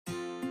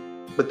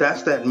But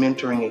that's that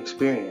mentoring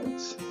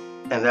experience.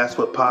 And that's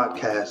what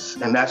podcasts,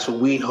 and that's what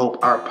we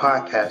hope our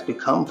podcast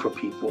become for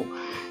people,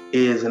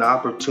 is an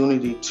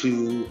opportunity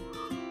to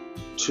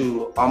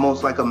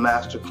almost like a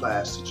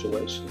masterclass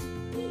situation.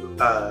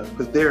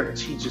 Because there are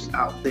teachers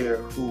out there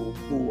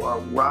who are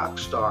rock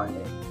starring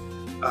it,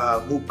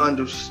 who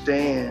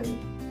understand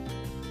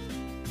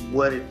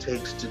what it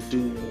takes to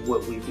do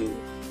what we do.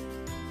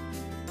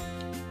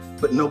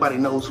 But nobody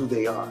knows who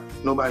they are.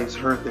 Nobody's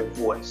heard their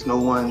voice. No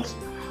one's,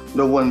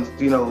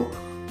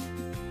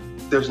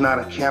 there's not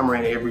a camera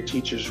in every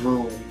teacher's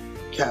room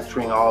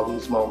capturing all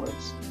these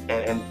moments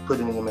and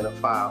putting them in a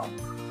file.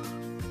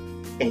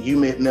 And you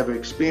may have never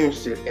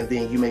experienced it, and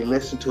then you may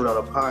listen to it on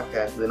a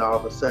podcast, and then all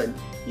of a sudden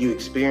you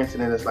experience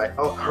it, and it's like,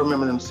 oh, I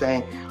remember them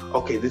saying,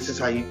 okay, this is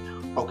how you,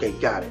 okay,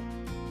 got it.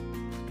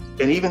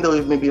 And even though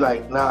it may be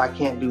like, no, I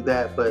can't do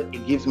that, but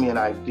it gives me an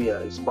idea.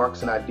 It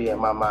sparks an idea in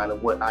my mind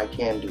of what I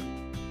can do.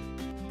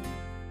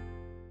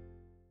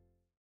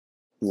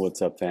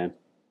 What's up, fam?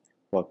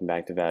 Welcome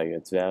back to Value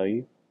Adds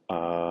Value.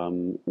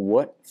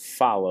 What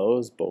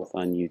follows, both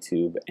on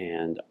YouTube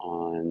and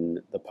on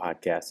the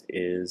podcast,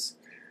 is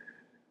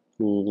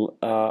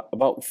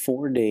about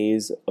 4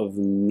 days of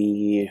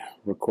me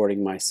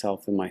recording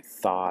myself and my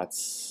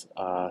thoughts,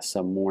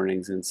 some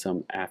mornings and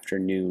some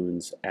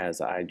afternoons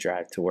as I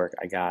drive to work.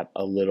 I got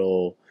a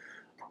little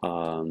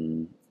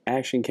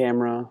action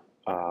camera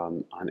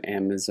on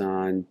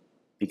Amazon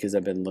because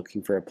I've been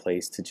looking for a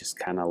place to just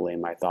kind of lay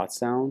my thoughts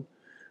down.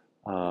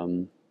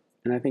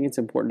 And I think it's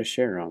important to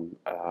share them.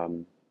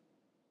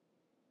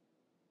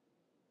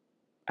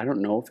 I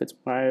don't know if it's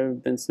why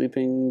I've been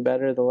sleeping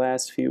better the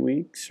last few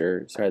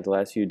the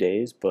last few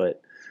days,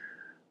 but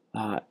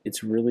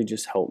it's really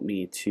just helped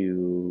me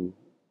to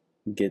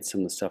get some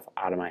of the stuff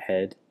out of my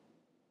head.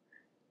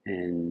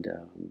 And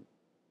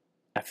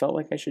I felt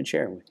like I should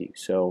share it with you.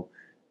 So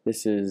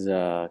this is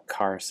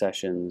Car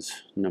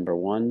Sessions number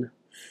 1.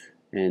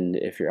 And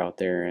if you're out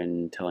there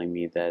and telling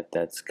me that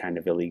that's kind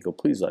of illegal,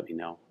 please let me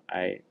know.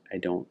 I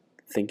don't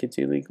think it's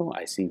illegal.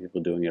 I see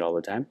people doing it all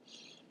the time.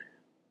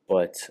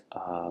 But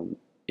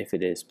if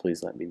it is,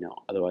 please let me know.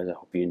 Otherwise, I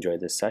hope you enjoy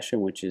this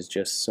session, which is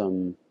just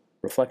some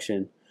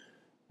reflection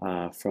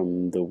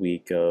from the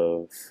week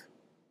of,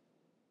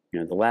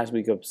 the last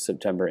week of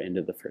September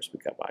into the first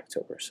week of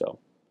October. So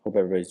hope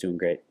everybody's doing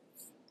great.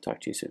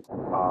 Talk to you soon.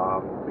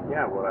 But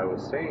yeah, what I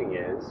was saying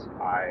is,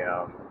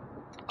 my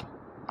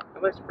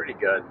life's pretty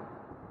good.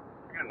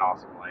 I got an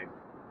awesome life.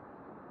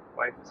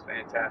 Life is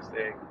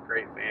fantastic,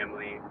 great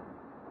family,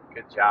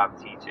 good job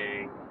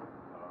teaching.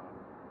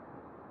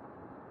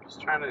 Just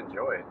trying to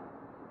enjoy it.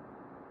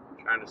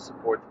 Trying to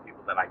support the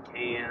people that I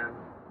can,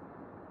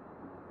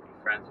 be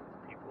friends with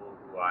the people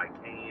who I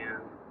can,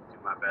 do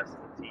my best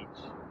to teach,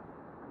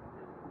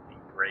 and be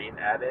great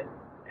at it,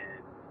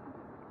 and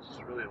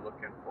just really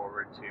looking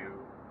forward to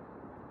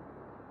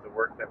the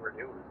work that we're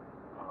doing.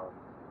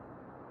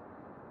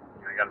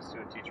 I got a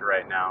student teacher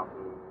right now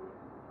who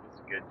is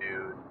a good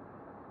dude.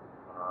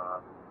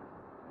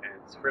 And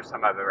it's the first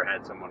time I've ever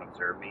had someone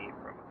observe me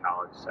from a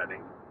college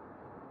setting.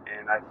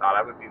 And I thought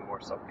I would be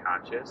more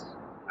self-conscious.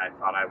 I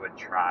thought I would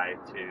try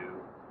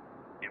to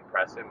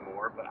impress him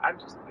more, but I've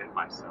just been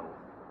myself.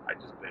 I've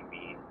just been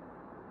me.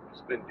 I've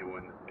just been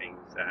doing the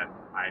things that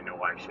I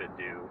know I should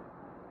do.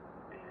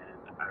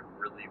 And I've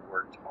really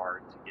worked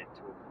hard to get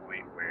to a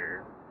point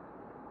where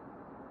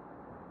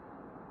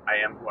I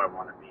am who I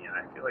want to be. And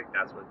I feel like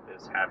that's what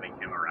this having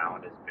him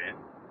around has been.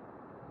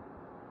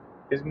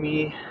 Is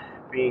me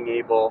being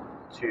able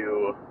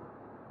to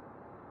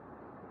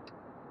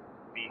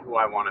be who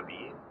I want to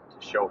be,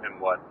 to show him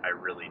what I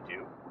really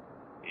do,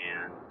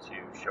 and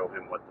to show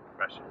him what the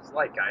profession is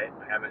like. I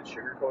haven't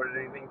sugarcoated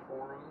anything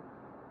for him.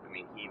 I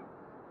mean, he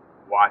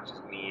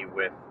watches me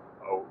with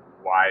a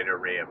wide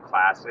array of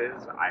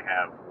classes. I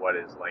have what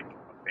is like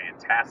a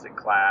fantastic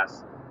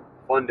class,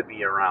 fun to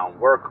be around,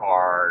 work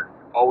hard,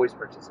 always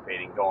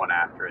participating, going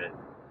after it.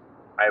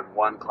 I have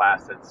one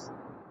class that's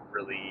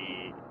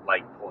really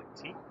like pulling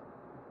teeth.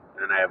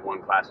 And then I have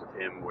one class with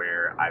him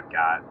where I've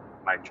got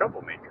my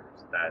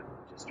troublemakers that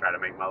just try to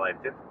make my life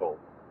difficult.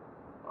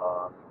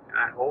 And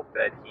I hope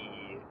that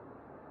he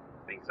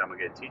thinks I'm a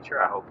good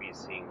teacher. I hope he's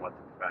seeing what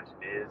the profession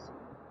is.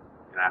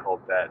 And I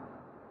hope that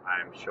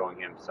I'm showing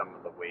him some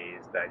of the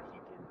ways that he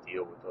can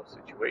deal with those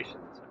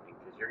situations. I mean,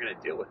 because you're going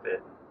to deal with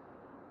it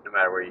no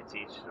matter where you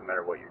teach, no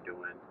matter what you're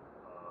doing.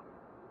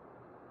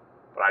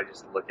 But I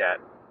just look at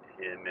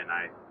him and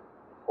I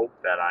hope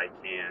that I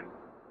can,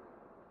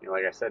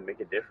 like I said, make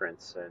a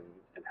difference and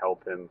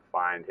help him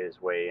find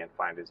his way and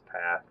find his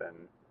path. And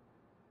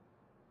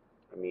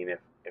I mean,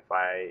 if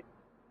I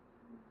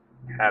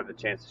have the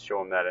chance to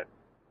show him that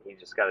he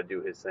just got to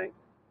do his thing,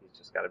 he's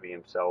just got to be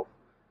himself,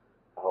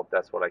 I hope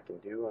that's what I can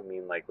do. I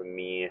mean, like with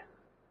me,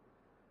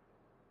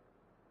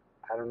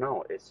 I don't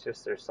know. It's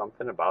just there's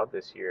something about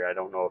this year. I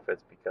don't know if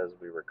it's because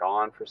we were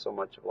gone for so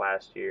much of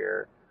last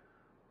year,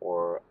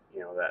 or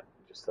that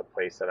just the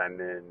place that I'm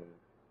in,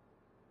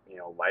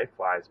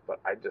 life-wise. But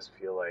I just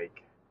feel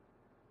like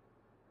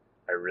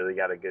I really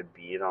got a good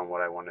beat on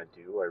what I want to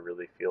do. I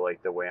really feel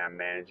like the way I'm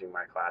managing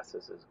my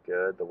classes is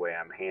good. The way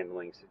I'm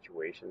handling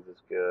situations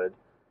is good.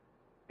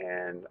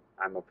 And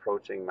I'm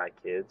approaching my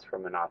kids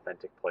from an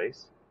authentic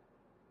place.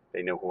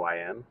 They know who I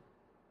am.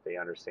 They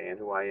understand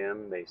who I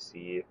am. They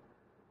see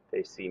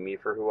me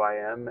for who I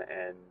am,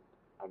 and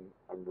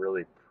I'm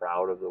really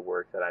proud of the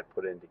work that I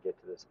put in to get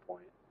to this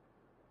point.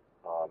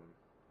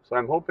 So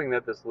I'm hoping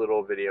that this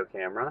little video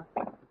camera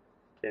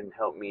can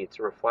help me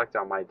to reflect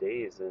on my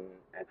days and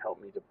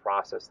help me to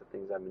process the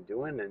things I've been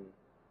doing and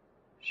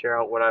share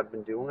out what I've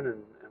been doing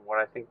and what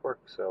I think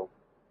works. So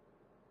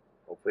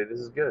hopefully this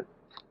is good.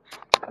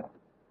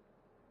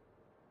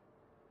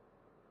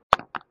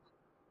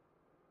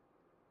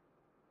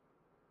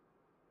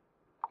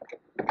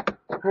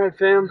 Alright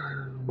fam,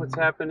 what's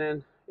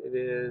happening? It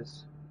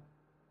is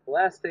the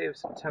last day of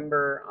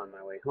September, on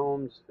my way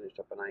home, just finished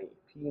up an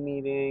IEP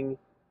meeting,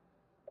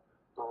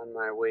 on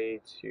my way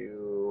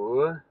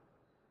to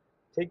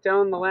take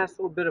down the last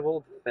little bit of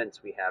old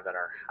fence we have at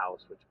our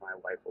house, which my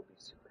wife will be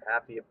super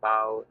happy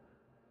about.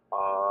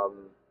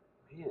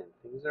 Man,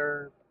 things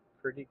are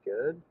pretty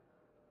good.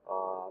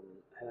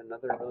 Had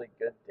another really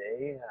good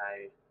day.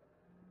 I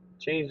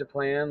changed the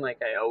plan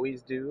like I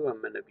always do. I'm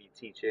going to be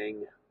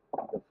teaching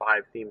the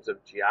 5 themes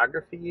of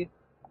geography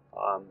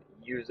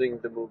using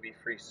the movie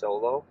Free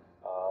Solo.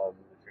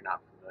 If you're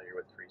not familiar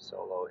with Free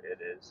Solo, it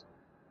is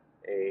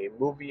a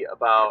movie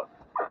about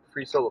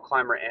free solo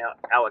climber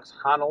Alex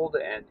Honnold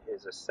and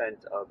his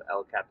ascent of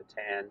El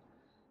Capitan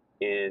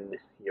in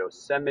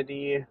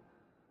Yosemite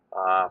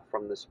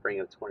from the spring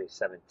of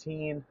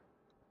 2017.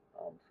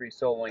 Free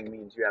soloing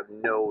means you have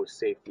no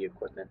safety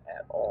equipment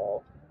at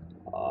all.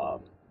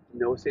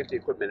 No safety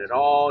equipment at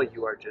all.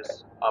 You are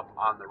just up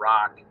on the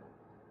rock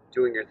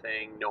doing your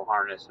thing, no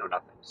harness, no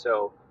nothing.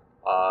 So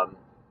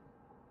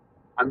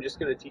I'm just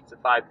going to teach the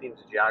 5 themes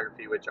of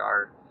geography, which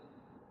are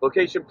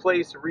location,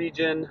 place,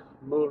 region,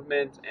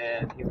 movement,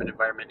 and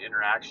human-environment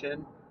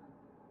interaction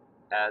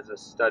as a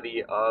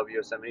study of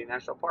Yosemite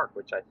National Park,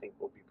 which I think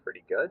will be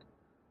pretty good.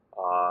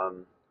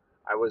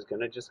 I was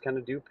going to just kind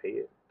of do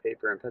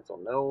paper and pencil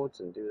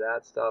notes and do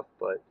that stuff,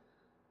 but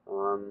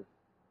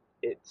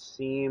it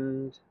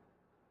seemed,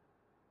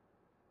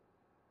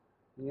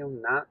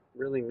 not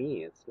really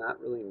me. It's not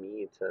really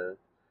me to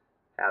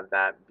have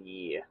that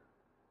be,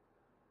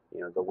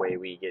 the way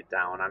we get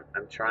down.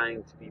 I'm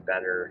trying to be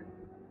better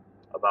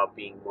about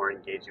being more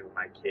engaging with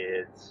my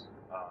kids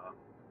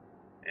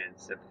and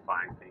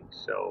simplifying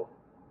things. So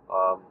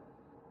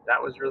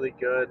that was really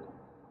good.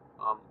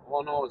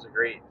 All in all, it was a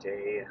great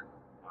day.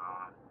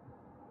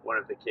 One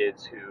of the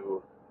kids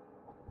who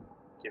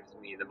gives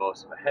me the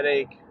most of a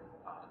headache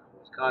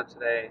was gone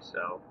today,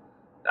 so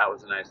that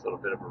was a nice little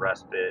bit of a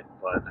respite.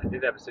 But I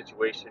did have a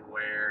situation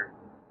where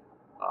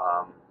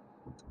a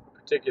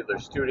particular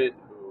student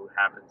who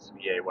happens to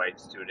be a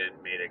white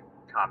student made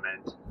a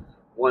comment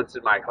once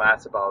in my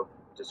class about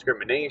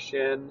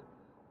discrimination,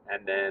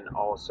 and then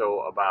also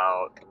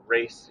about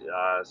race.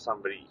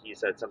 He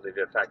said something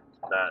to affect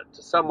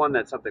to someone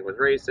that something was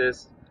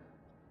racist.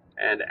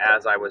 And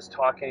as I was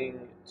talking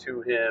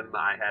to him,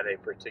 I had a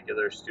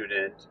particular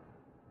student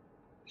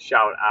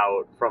shout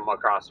out from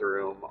across the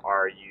room,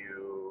 "Are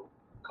you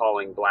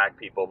calling black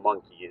people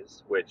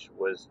monkeys?" Which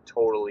was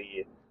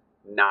totally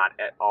not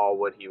at all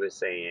what he was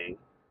saying,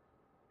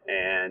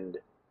 and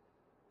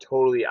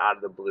totally out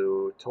of the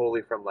blue,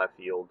 totally from left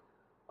field.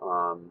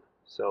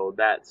 So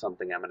that's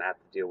something I'm going to have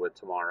to deal with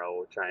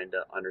tomorrow, trying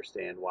to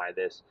understand why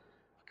this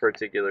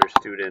particular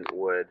student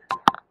would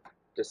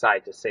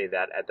decide to say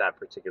that at that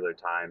particular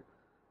time.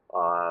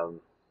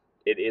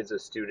 It is a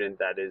student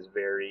that is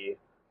very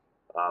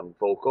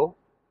vocal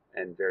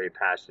and very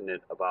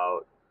passionate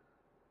about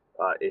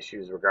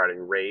issues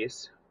regarding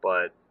race,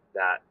 but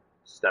that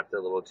stepped a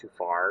little too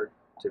far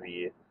to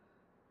be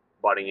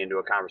butting into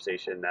a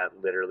conversation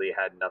that literally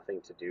had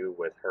nothing to do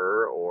with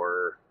her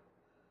or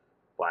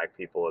black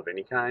people of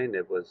any kind.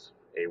 It was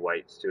a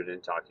white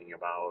student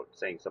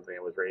saying something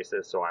that was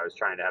racist, so I was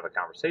trying to have a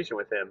conversation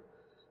with him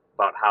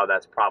about how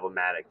that's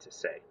problematic to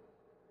say.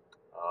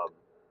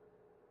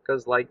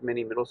 Because like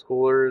many middle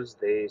schoolers,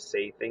 they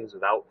say things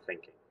without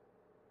thinking.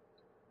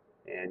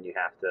 And you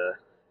have to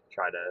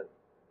try to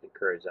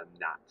encourage them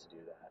not to do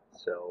that.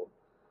 So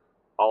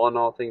all in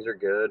all, things are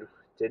good.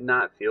 Did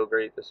not feel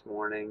great this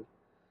morning.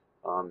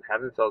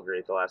 Haven't felt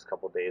great the last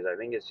couple of days. I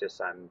think it's just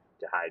I'm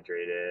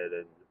dehydrated,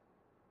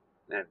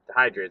 and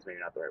dehydrated is maybe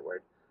not the right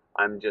word.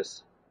 I'm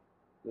just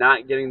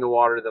not getting the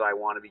water that I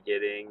want to be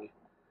getting.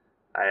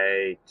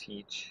 I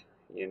teach,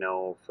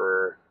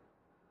 for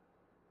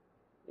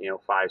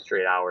 5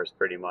 straight hours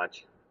pretty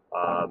much,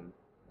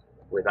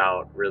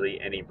 without really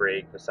any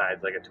break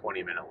besides like a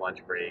 20-minute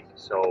lunch break.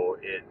 So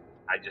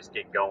I just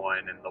get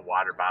going, and the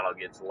water bottle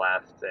gets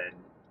left, and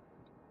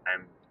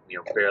I'm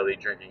barely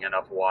drinking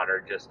enough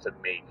water just to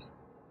make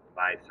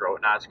my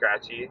throat not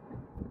scratchy.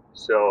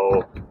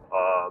 So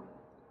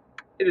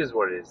it is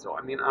what it is. So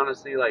I mean,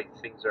 honestly, like,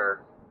 things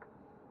are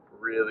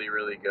really,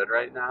 really good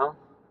right now.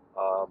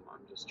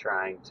 I'm just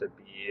trying to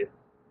be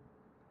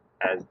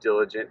as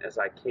diligent as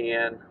I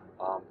can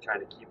trying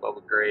to keep up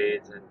with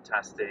grades and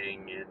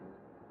testing and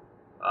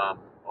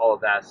all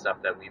of that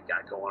stuff that we've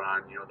got going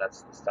on.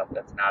 That's the stuff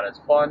that's not as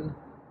fun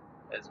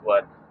as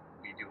what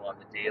we do on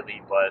the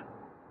daily, but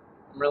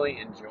I'm really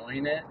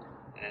enjoying it,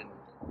 and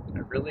I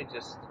really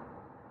just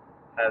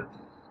have,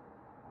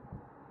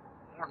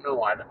 I don't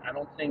know, I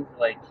don't think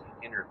like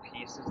inner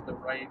peace is the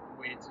right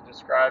way to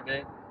describe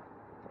it,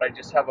 but I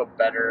just have a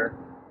better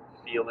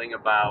feeling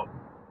about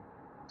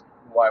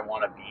who I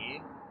want to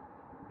be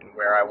and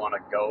where I want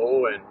to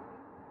go and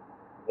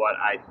what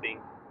I think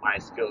my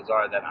skills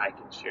are that I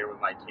can share with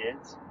my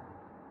kids.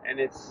 And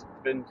it's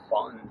been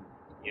fun,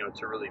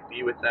 to really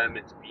be with them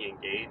and to be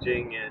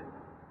engaging. And,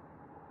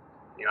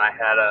 I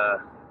had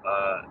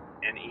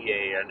an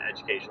EA, an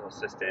educational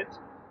assistant,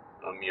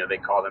 they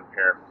call them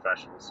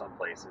paraprofessionals some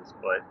places,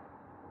 but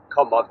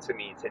come up to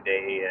me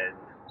today and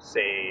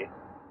say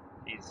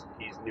he's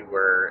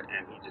newer,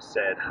 and he just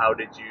said,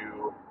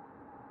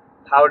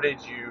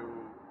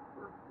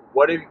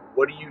 what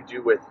do you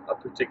do with a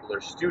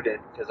particular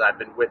student? Because I've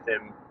been with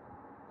him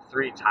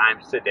 3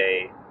 times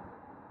today,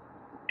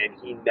 and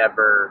he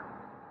never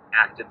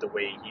acted the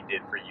way he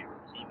did for you.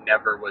 He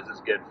never was as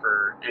good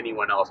for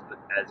anyone else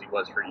as he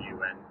was for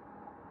you. And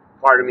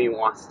part of me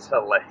wants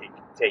to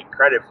take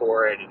credit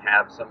for it and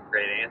have some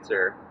great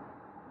answer.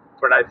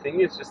 But I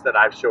think it's just that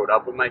I've showed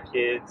up with my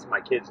kids.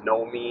 My kids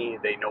know me.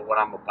 They know what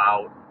I'm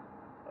about.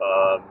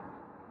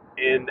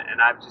 And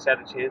I've just had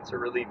a chance to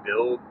really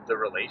build the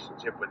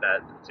relationship with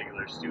that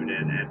particular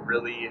student. And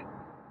really,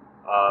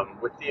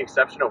 with the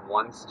exception of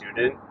one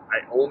student,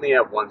 I only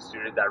have one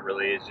student that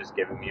really is just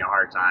giving me a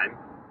hard time.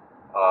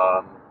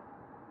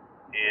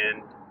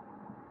 And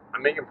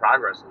I'm making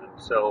progress with him.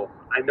 So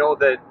I know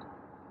that,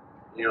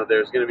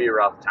 there's going to be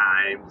rough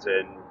times,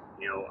 and,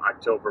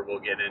 October will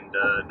get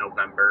into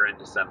November and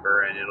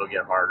December, and it'll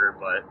get harder.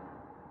 But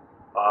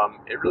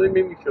it really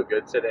made me feel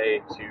good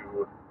today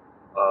to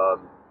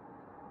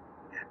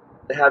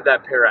have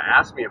that para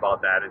ask me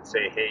about that and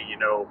say, hey,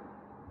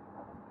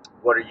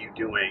 what are you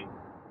doing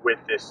with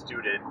this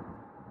student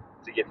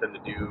to get them to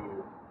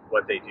do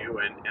what they do?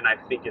 And I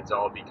think it's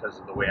all because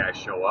of the way I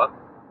show up.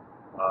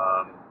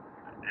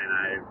 And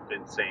I've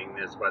been saying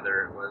this,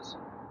 whether it was,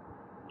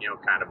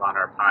 kind of on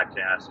our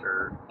podcast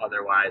or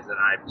otherwise, and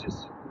I've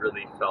just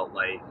really felt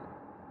like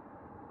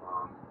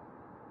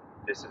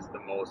this is the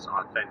most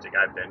authentic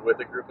I've been with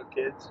a group of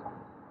kids.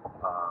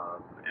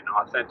 And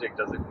authentic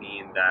doesn't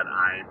mean that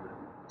I'm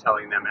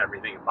telling them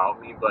everything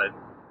about me, but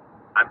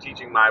I'm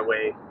teaching my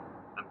way.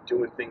 I'm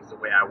doing things the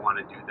way I want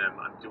to do them.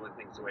 I'm doing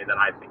things the way that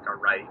I think are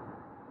right.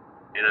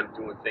 And I'm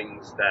doing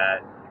things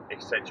that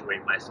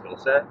accentuate my skill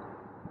set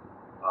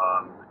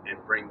and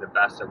bring the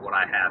best of what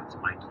I have to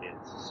my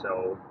kids.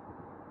 So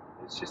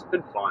it's just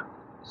been fun.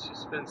 It's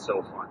just been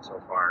so fun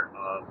so far.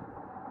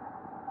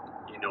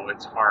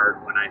 It's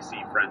hard when I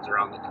see friends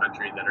around the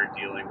country that are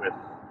dealing with,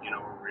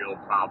 real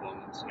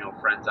problems.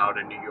 Friends out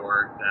in New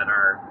York that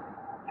are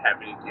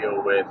having to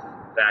deal with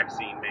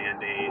vaccine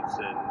mandates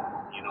and,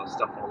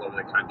 stuff all over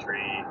the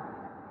country.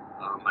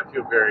 I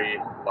feel very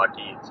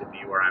lucky to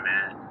be where I'm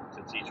at,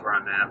 to teach where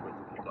I'm at with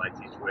the people I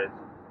teach with.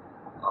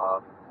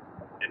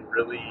 And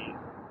really,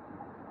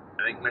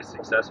 I think my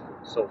success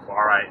so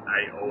far,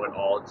 I owe it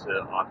all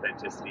to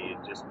authenticity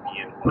and just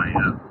being who I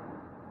am.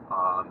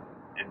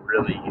 And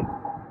really,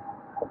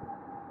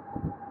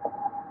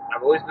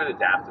 I've always been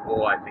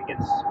adaptable. I think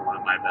it's one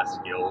of my best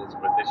skills.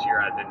 But this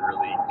year, I've been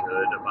really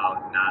good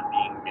about not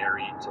being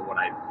married to what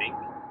I think.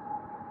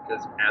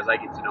 Because as I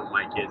get to know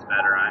my kids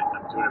better,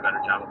 I'm doing a better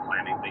job of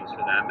planning things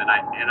for them. And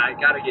I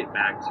got to get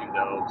back to,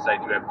 though, because I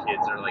do have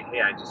kids that are like,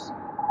 hey, I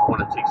want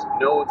to take some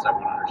notes. I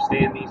want to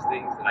understand these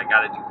things. And I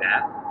got to do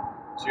that,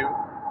 too.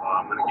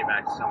 I'm going to get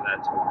back to some of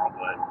that tomorrow.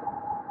 But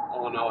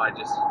all in all, I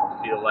just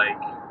feel like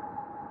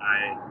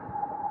I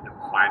am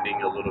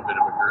finding a little bit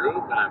of a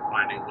groove, and I'm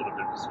finding a little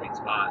bit of a sweet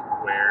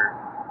spot where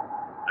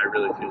I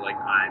really feel like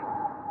I'm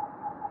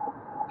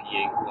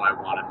being who I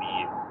want to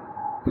be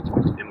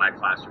in my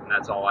classroom.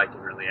 That's all I can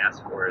really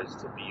ask for, is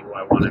to be who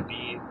I want to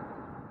be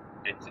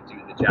and to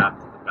do the job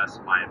to the best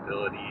of my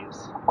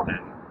abilities,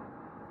 and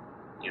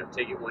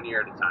take it one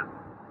year at a time.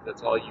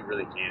 That's all you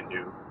really can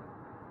do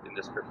in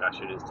this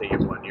profession, is take it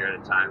one year at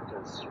a time,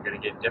 because you're going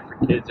to get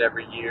different kids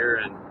every year,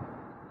 and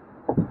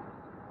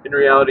in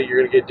reality, you're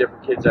going to get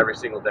different kids every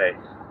single day.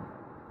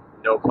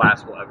 No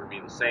class will ever be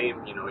the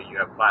same. You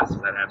have classes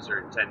that have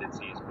certain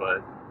tendencies,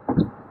 but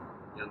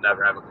you'll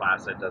never have a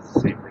class that does the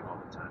same thing all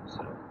the time.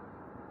 So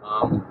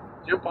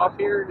jump off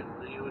here,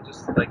 and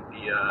just like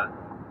the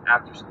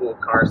after school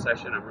car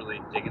session, I'm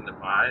really digging the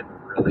vibe.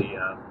 I'm really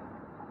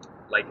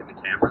liking the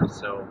camera.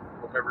 So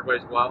hope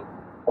everybody's well.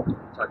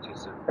 Talk to you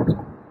soon.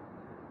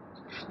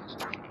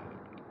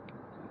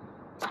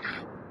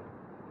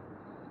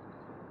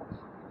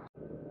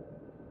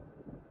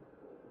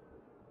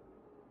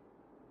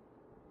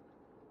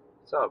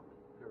 What's up,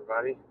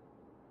 everybody?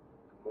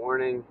 Good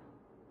morning.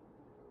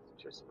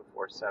 It's just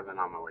before 7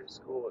 on my way to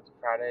school. It's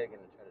Friday. I'm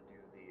going to try to do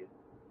the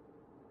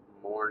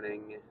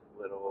morning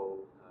little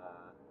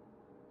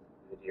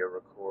video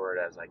record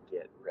as I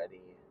get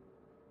ready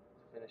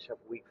finish up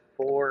week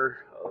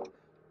 4 of the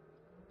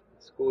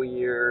school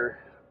year.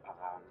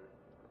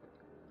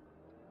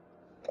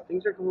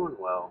 Things are going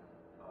well.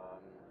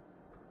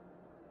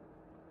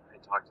 I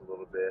talked a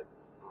little bit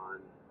on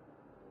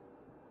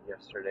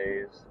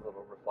yesterday's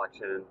little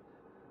reflection.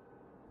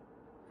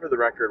 For the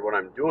record, what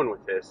I'm doing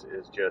with this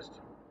is just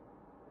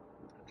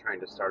trying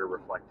to start a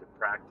reflective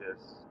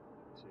practice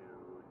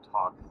to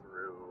talk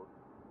through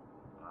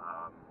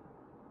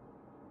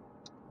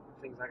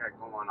the things I got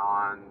going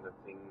on, the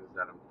things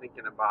that I'm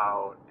thinking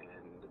about,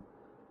 and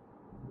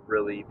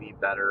really be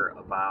better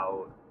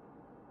about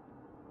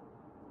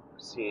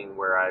seeing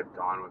where I've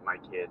gone with my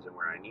kids and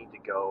where I need to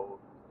go,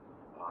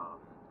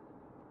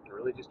 and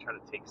really just try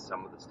to take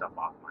some of the stuff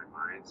off my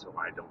mind so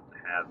I don't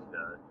have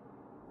the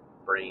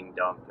brain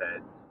dump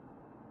at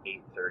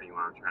 8:30 when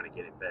I'm trying to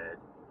get in bed.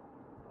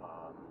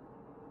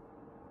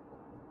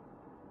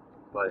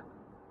 But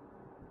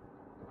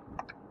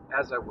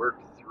as I work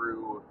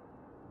through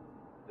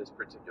this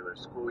particular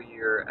school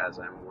year, as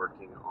I'm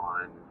working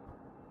on,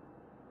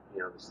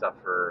 the stuff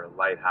for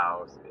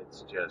Lighthouse,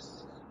 it's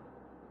just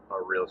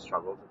a real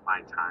struggle to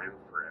find time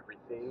for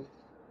everything.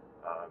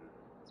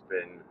 It's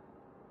been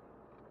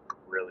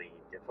really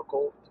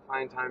difficult to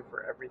find time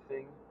for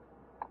everything,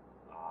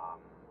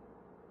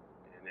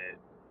 and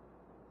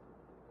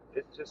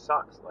it just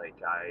sucks.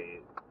 Like,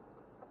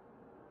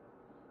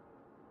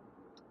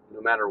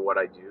 no matter what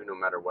I do, no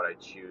matter what I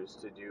choose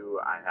to do,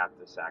 I have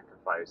to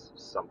sacrifice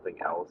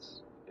something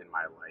else in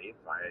my life.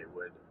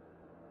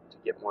 To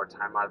get more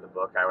time out of the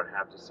book, I would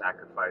have to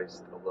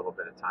sacrifice a little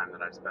bit of time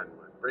that I spend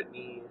with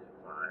Brittany.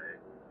 If I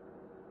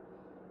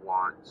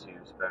want to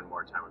spend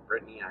more time with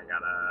Brittany, I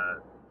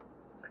gotta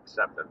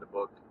accept that the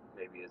book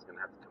maybe is gonna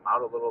have to come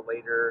out a little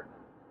later.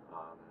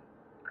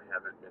 I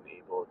haven't been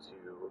able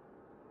to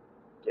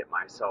get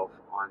myself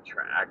on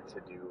track to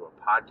do a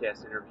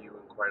podcast interview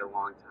in quite a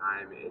long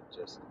time. It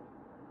just,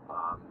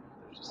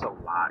 there's just a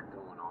lot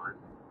going on.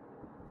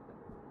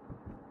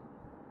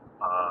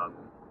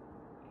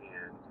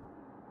 And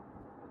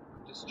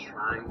I'm just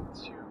trying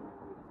to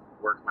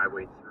work my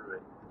way through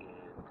it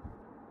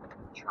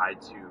and try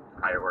to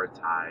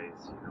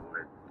prioritize,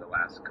 with the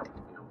last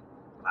couple,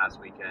 last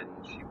weekend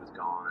she was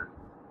gone,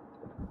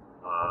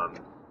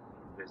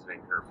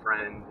 visiting her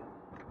friend,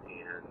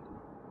 and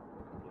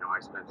I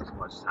spent as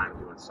much time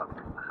doing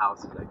something in the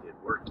house as I did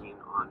working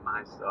on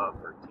my stuff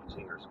or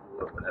teaching or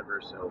school or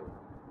whatever. So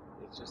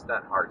it's just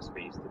that hard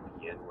space to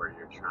be in where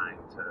you're trying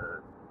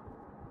to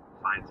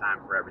find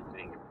time for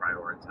everything and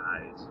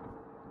prioritize.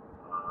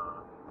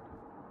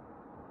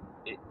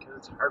 Because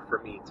it's hard for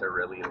me to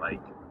really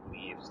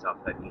leave stuff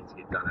that needs to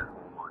get done at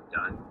home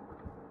undone.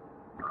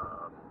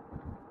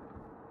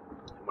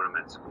 When I'm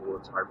at school,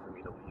 it's hard for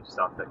me to leave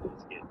stuff that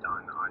needs to get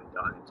done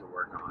undone to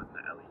work on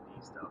the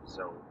LED stuff.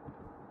 So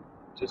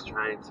just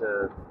trying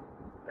to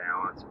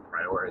balance and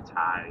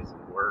prioritize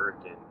and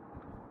work, and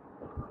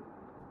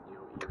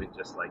even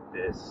just like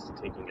this,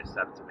 taking a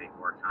step to make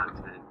more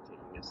content,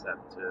 taking a step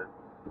to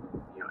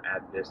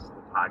add this to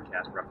the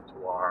podcast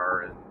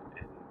repertoire, and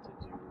to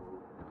do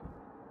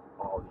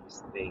all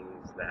these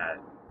things that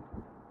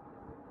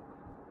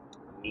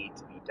need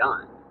to be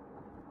done.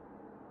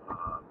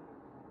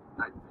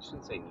 I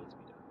shouldn't say need to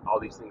be done. All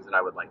these things that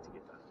I would like to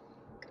get done.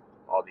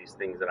 All these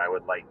things that I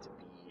would like to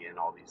be, and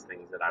all these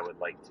things that I would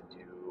like to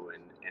do,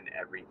 and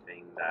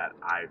everything that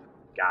I've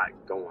got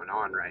going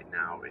on right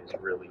now is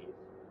really,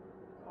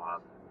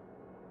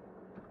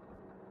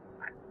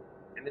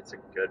 and it's a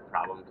good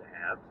problem to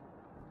have.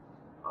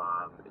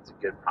 It's a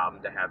good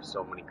problem to have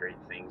so many great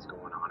things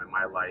going on in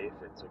my life.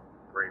 It's a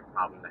great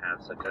problem to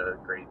have such a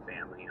great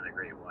family and a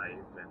great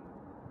wife, and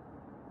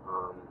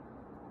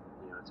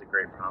it's a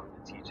great problem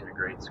to teach at a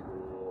great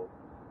school,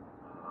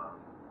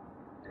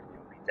 and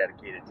be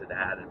dedicated to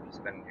that and be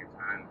spending your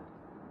time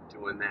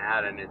doing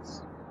that. And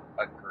it's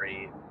a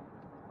great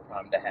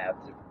problem to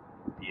have to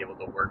be able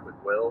to work with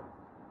Will.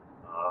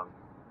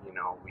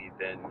 We've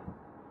been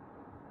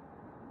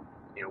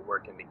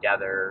working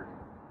together.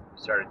 We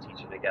started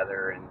teaching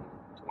together in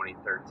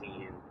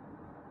 2013.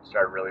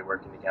 Started really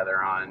working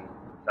together on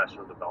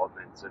professional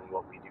developments and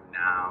what we do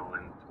now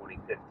in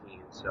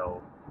 2015.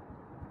 So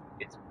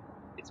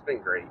it's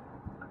been great.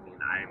 I mean,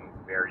 I'm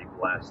very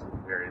blessed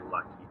and very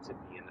lucky to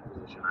be in the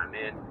position I'm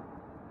in.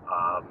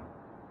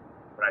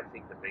 But I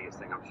think the biggest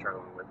thing I'm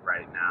struggling with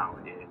right now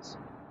is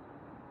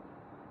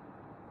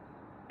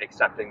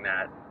accepting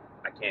that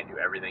I can't do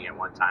everything at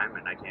one time,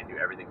 and I can't do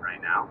everything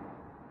right now.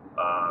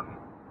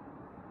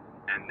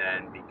 And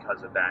then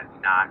because of that,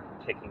 not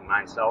kicking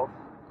myself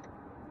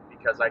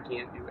because I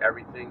can't do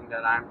everything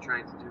that I'm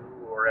trying to do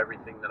or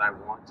everything that I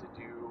want to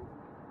do.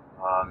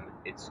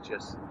 It's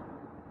just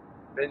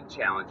been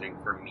challenging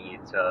for me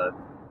to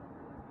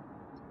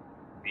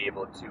be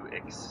able to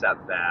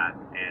accept that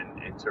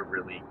and to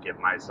really give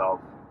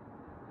myself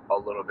a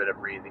little bit of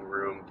breathing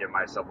room, give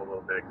myself a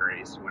little bit of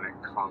grace when it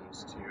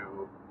comes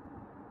to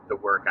the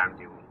work I'm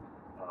doing.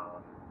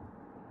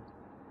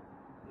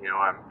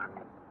 I'm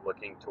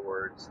looking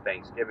towards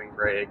Thanksgiving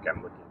break.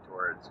 I'm looking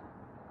towards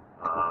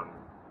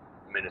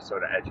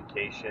Minnesota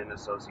Education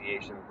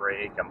Association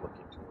break. I'm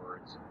looking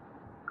towards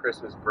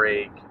Christmas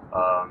break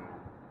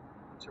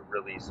to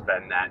really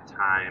spend that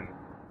time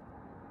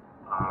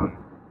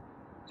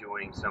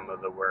doing some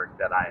of the work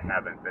that I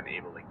haven't been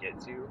able to get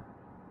to.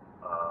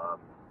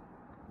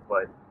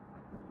 But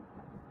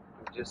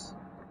I'm just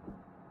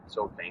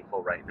so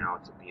thankful right now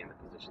to be in the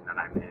position that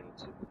I'm in,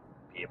 to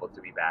be able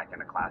to be back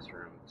in a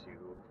classroom, to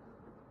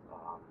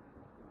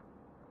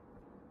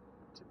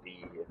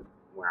be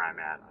where I'm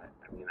at.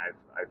 I mean,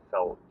 I've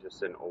felt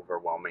just an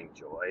overwhelming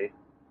joy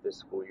this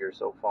school year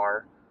so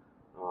far.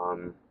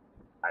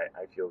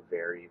 I feel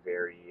very,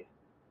 very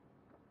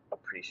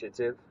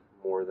appreciative,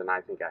 more than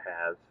I think I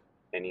have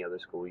any other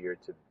school year,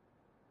 to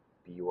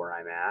be where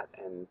I'm at.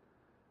 And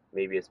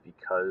maybe it's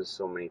because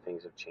so many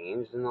things have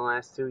changed in the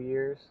last 2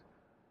 years.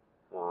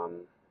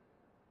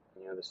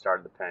 The start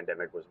of the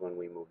pandemic was when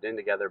we moved in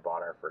together,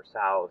 bought our first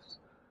house,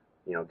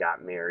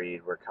 got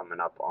married. We're coming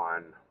up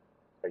on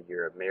a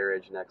year of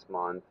marriage next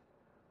month.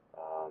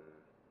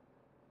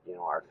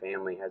 Our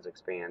family has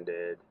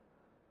expanded,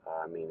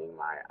 meaning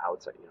my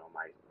outside,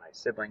 my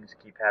siblings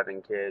keep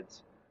having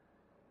kids,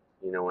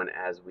 and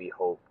as we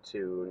hope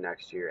to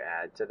next year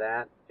add to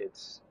that,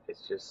 it's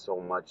just so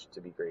much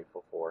to be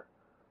grateful for.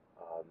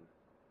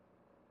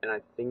 And I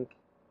think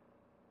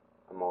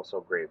I'm also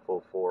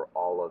grateful for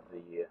all of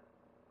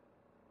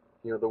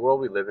the world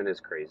we live in is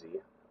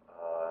crazy.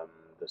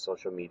 The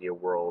social media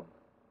world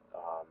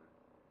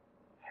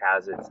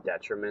has its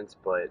detriments,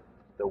 but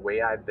the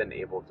way I've been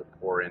able to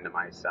pour into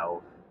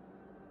myself,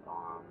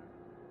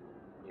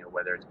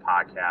 whether it's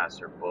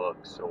podcasts or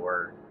books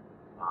or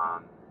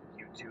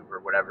YouTube or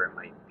whatever it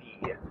might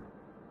be,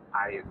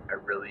 I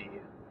really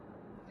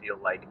feel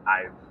like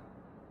I've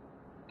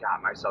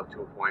got myself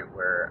to a point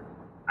where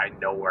I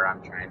know where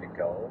I'm trying to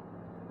go,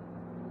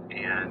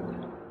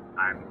 and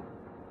I'm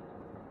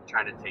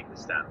trying to take the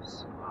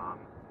steps.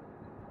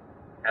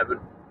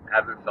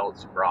 Haven't felt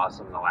super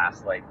awesome the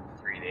last 3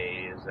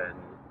 days, and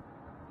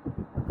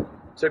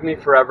it took me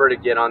forever to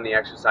get on the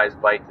exercise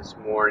bike this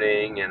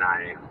morning, and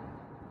I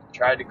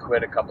tried to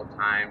quit a couple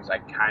times. I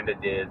kind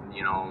of did,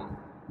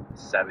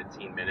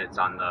 17 minutes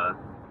on the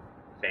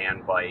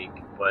fan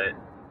bike, but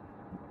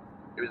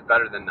it was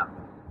better than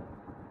nothing.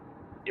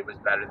 It was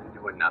better than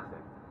doing nothing.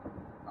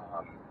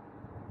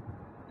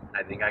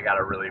 I think I got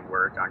to really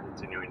work on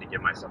continuing to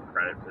give myself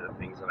credit for the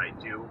things that I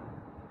do,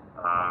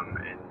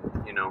 and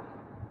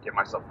give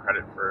myself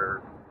credit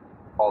for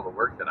all the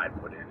work that I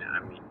put in. I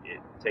mean, it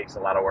takes a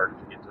lot of work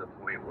to get to the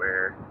point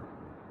where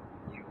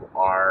you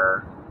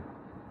are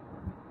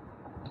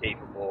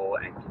capable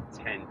and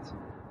content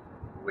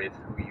with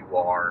who you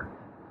are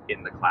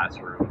in the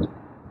classroom.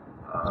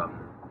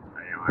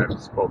 I've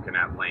spoken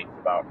at length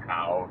about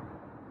how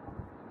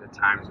the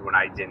times when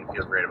I didn't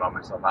feel great about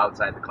myself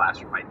outside the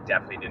classroom, I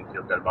definitely didn't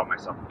feel good about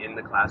myself in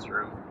the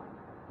classroom.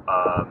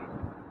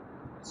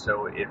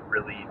 So it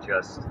really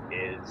just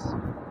is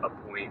a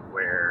point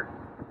where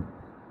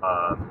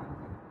I'm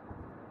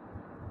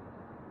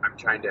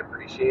trying to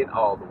appreciate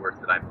all the work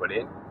that I put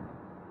in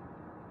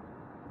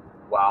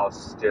while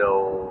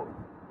still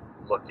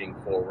looking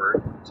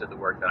forward to the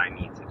work that I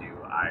need to do.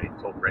 I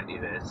told Brittany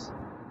this.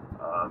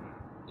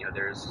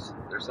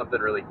 There's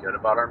something really good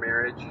about our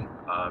marriage.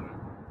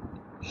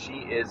 She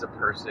is a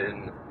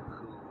person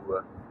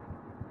who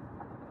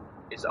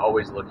is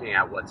always looking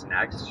at what's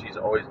next. She's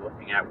always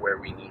looking at where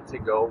we need to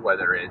go,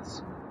 whether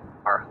it's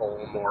our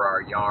home or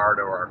our yard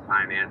or our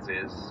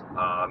finances.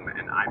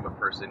 And I'm a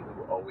person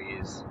who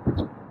always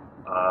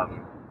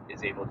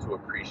is able to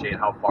appreciate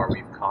how far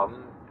we've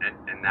come,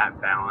 and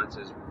that balance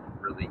is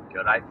really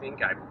good. I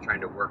think I'm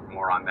trying to work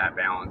more on that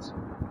balance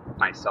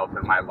myself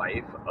in my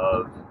life,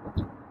 of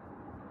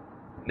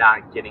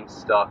not getting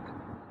stuck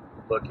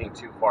looking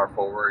too far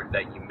forward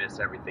that you miss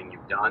everything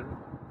you've done,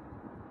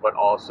 but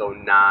also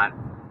not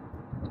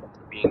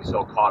being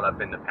so caught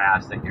up in the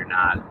past that you're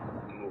not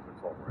moving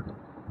forward.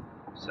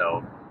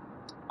 So,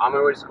 on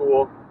my way to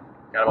school,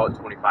 got about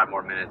 25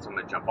 more minutes. I'm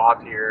going to jump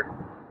off here,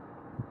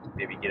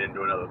 maybe get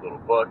into another little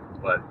book,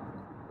 but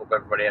hope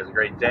everybody has a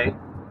great day,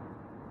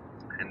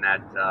 and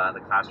that the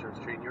classroom's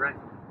treating you right.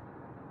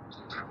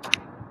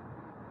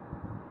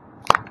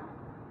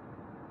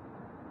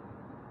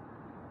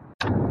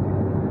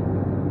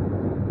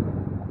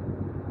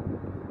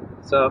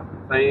 What's up,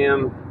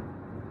 fam?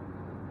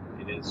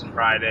 It is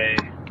Friday.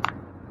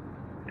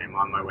 I'm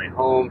on my way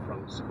home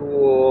from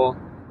school.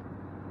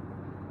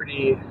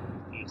 Pretty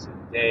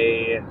decent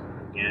day.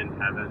 Again,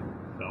 haven't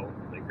felt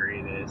the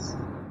greatest.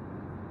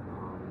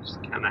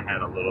 Just kind of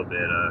had a little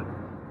bit of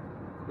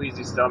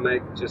queasy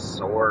stomach, just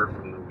sore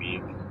from the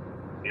week.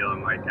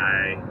 Feeling like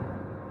I'm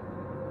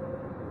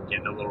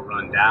getting a little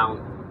run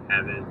down.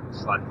 Haven't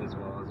slept as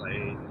well as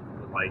I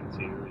would like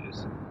to.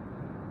 Just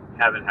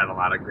haven't had a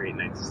lot of great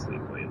nights of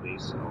sleep lately.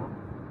 So,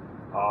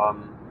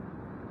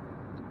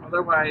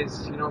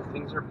 otherwise,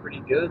 things are pretty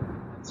good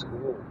at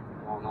school.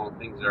 All in all,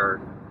 things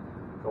are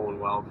going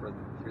well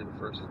through the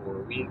first 4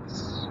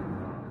 weeks.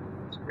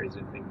 It's crazy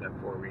to think that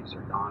 4 weeks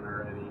are gone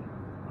already.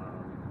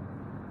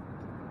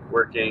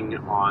 working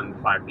on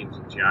 5 themes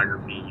of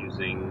geography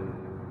using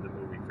the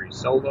movie Free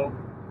Solo,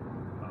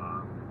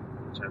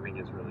 which I think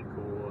is really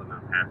cool, and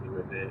I'm happy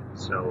with it.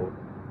 So,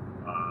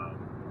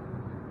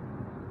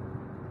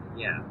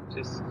 yeah,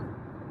 just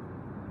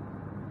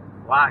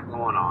a lot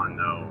going on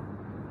though.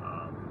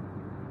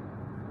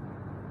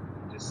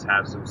 Just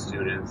have some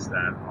students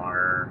that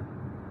are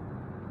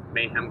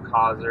mayhem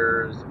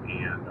causers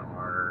and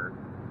are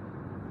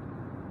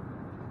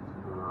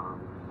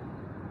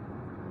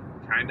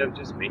kind of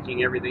just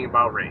making everything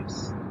about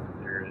race.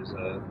 There is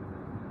a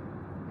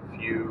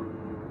few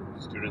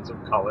students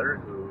of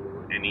color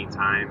who,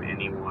 anytime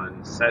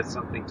anyone says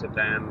something to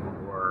them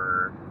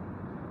or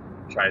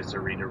tries to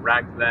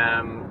redirect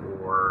them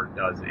or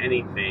does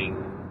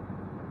anything,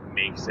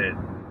 makes it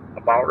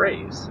about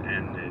race,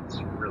 and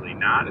it's really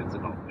not. It's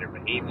about their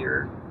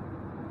behavior.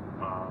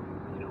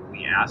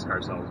 We ask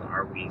ourselves,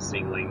 are we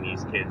singling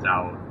these kids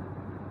out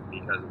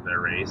because of their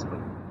race? But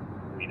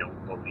we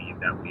don't believe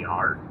that we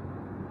are.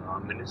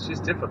 And it's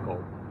just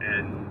difficult.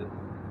 And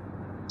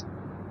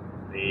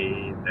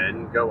they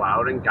then go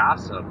out and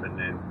gossip, and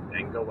then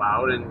go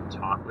out and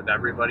talk with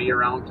everybody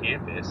around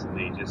campus, and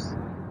they just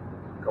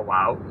go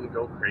out and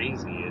go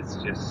crazy. It's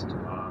just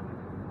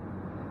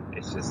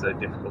a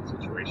difficult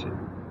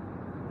situation.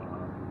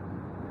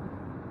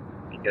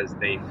 Because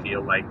they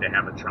feel like they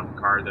have a trump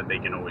card that they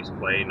can always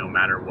play no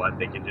matter what.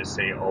 They can just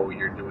say, oh,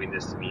 you're doing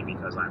this to me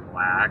because I'm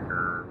black,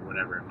 or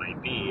whatever it might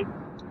be.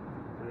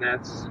 And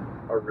that's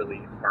a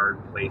really hard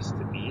place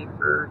to be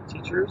for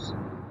teachers.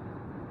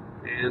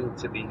 And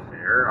to be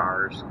fair,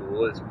 our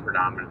school is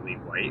predominantly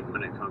white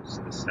when it comes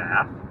to the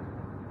staff.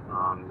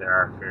 There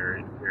are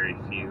very, very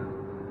few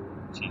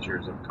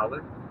teachers of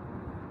color,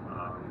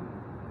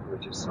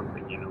 which is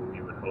something,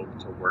 we would hope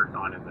to work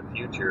on in the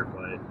future,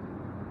 but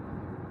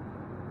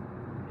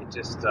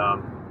just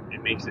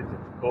it makes it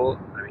difficult.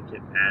 I think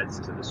it adds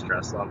to the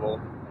stress level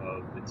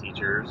of the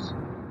teachers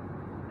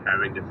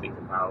having to think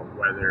about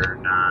whether or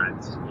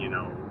not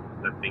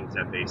the things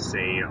that they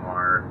say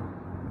are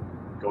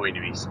going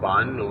to be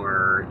spun,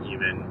 or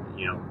even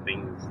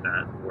things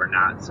that were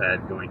not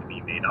said going to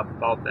be made up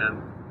about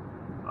them.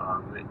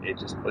 It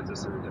just puts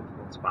us in a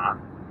difficult spot,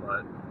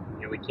 but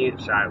we can't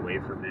shy away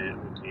from it.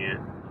 We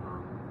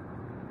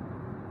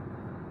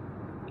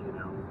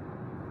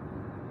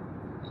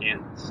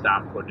can't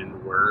stop putting in the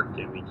work,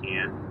 and we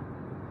can't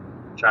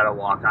try to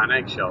walk on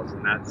eggshells.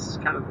 And that's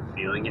kind of the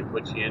feeling it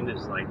puts you in,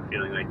 is like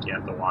feeling like you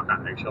have to walk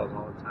on eggshells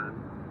all the time.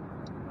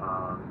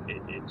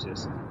 It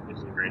just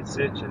is a great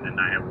sitch. And then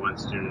I have one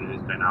student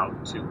who's been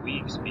out 2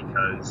 weeks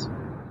because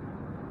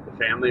the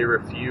family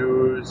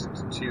refused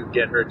to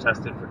get her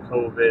tested for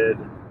COVID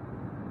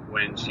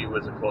when she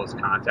was a close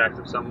contact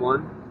of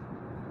someone.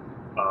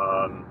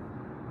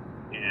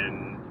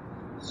 And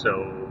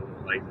so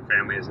the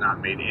family has not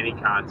made any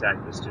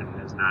contact. The student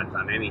has not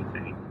done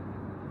anything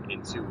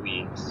in 2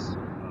 weeks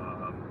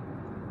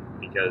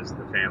because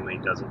the family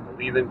doesn't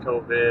believe in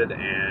COVID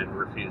and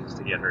refuses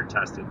to get her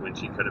tested when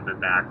she could have been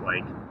back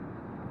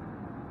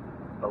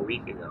a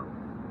week ago.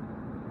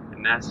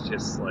 And that's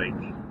just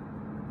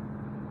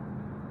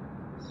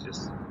it's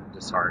just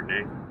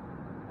disheartening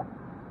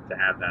to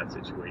have that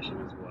situation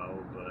as well.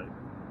 But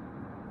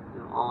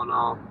all in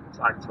all, it's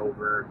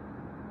October.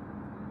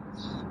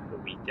 It's the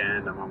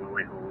weekend. I'm on my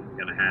way home. I'm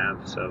gonna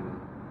have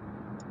some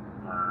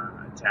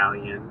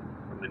Italian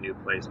from a new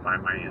place by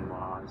my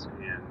in-laws,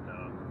 and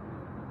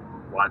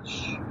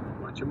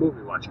watch a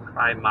movie. Watch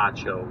Cry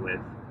Macho with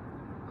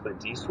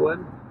Clint Eastwood.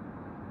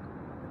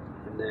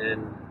 And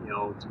then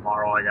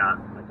tomorrow I got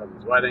my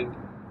cousin's wedding.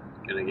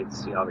 Gonna get to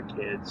see all the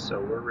kids. So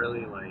we're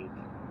really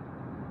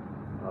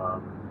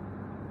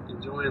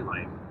enjoying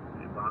life.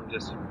 But I'm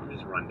just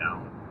run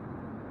down.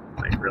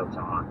 Real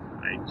talk.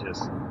 I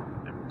just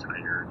am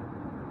tired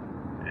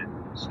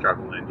and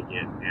struggling to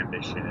get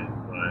ambition,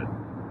 but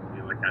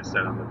like I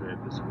said on the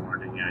vid this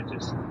morning, I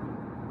just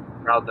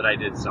proud that I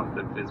did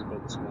something physical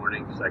this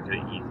morning, because I could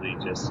have easily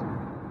just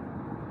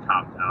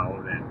copped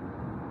out and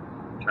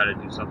try to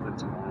do something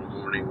tomorrow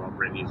morning while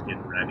Brittany's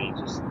getting ready.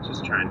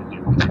 Just trying to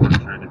do more,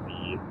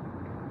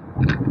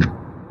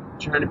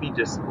 trying to be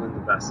disciplined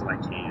the best that I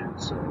can.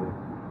 So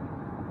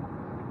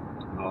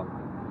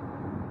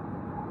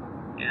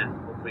yeah,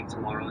 hopefully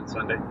tomorrow and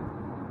Sunday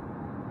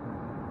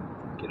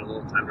get a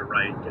little time to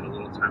write, get a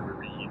little time to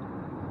read,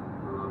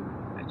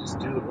 and just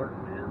do the work,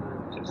 man.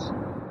 I'm just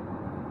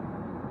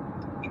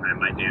trying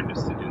my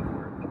damnedest to do the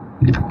work.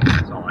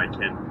 That's all I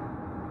can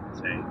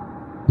say.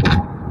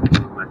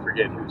 I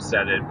forget who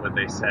said it, but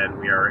they said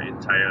we are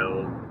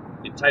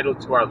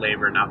entitled to our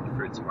labor, not the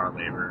fruits of our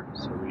labor.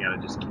 So we gotta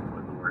just keep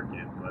putting the work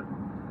in. But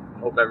I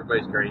hope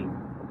everybody's great.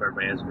 Hope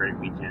everybody has a great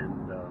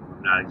weekend.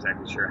 I'm not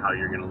exactly sure how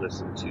you're gonna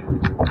listen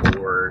to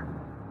or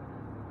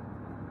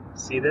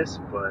see this,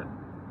 but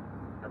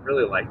I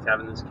really liked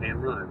having this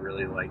camera. I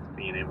really liked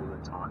being able to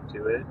talk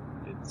to it.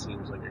 It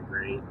seems like a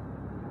great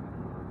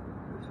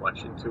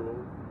reflection tool.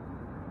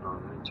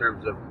 In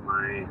terms of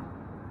my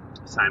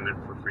assignment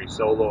for Free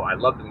Solo, I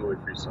love the movie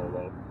Free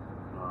Solo.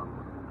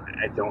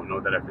 I don't know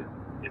that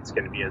it's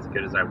going to be as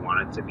good as I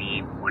want it to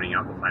be, pointing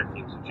out the 5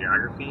 themes of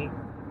geography.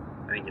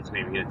 I think it's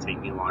maybe going to take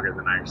me longer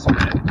than I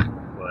expect,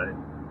 but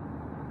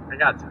I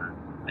got time.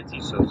 I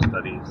teach social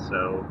studies,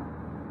 so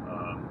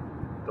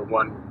the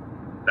one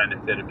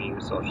benefit of being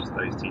a social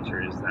studies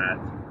teacher is that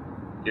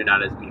you're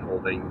not as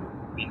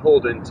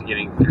beholden to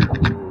getting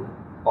through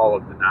all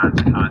of the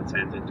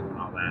content and doing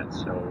all that.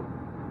 So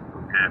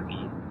I'm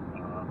happy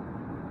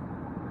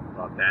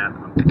about that.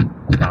 I'm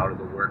proud of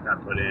the work I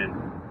put in.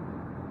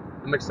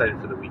 I'm excited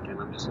for the weekend.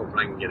 I'm just hoping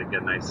I can get a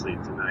good night's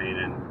sleep tonight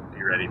and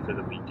be ready for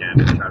the weekend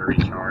and try to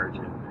recharge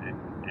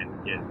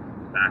and get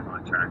back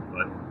on track.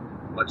 But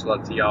much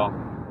love to y'all.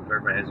 Hope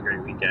everybody has a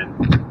great weekend.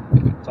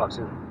 Talk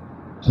soon.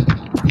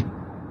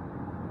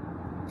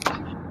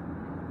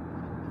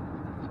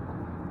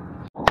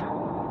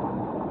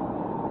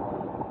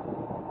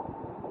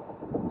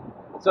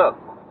 What's up,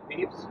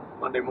 peeps?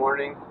 Monday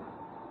morning,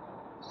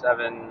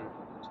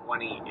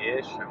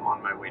 7:20-ish. I'm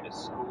on my way to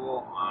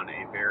school on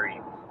a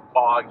very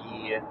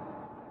foggy,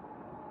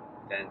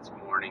 dense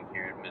morning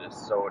here in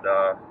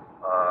Minnesota.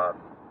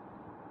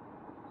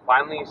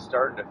 Finally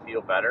starting to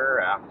feel better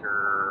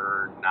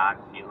after not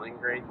feeling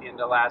great the end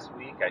of last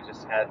week. I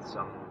just had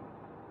some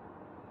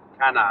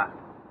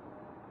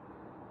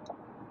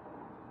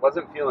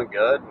wasn't feeling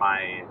good.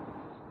 My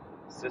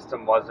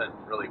system wasn't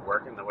really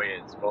working the way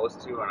it's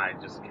supposed to, and I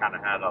just kind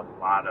of had a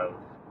lot of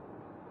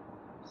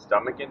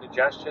stomach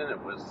indigestion.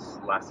 It was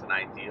less than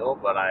ideal,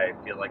 but I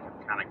feel like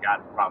I've kind of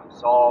got the problem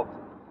solved.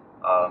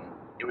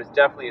 It was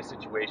definitely a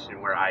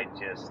situation where I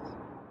just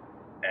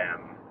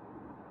am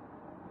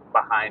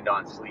behind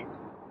on sleep,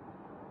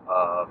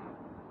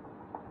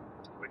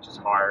 which is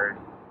hard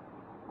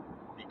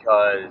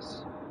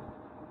because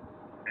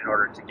in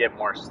order to get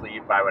more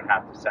sleep, I would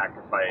have to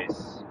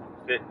sacrifice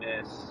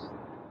fitness.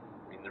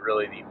 I mean,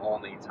 really the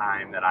only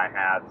time that I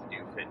have to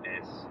do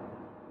fitness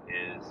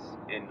is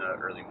in the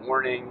early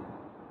morning,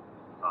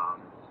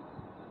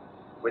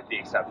 with the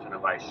exception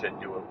of I should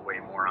do it way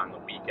more on the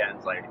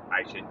weekends. Like,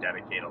 I should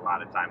dedicate a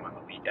lot of time on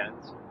the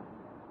weekends.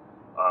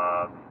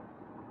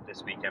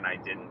 This weekend I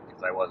didn't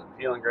because I wasn't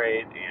feeling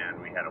great,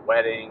 and we had a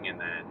wedding, and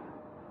then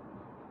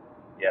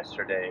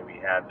yesterday we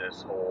had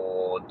this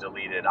whole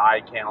deleted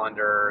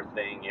iCalendar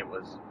thing. It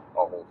was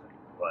a whole thing,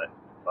 but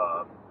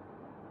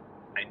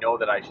I know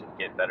that I should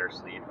get better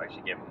sleep. I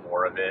should get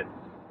more of it.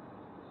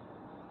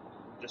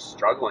 I'm just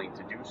struggling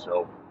to do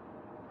so.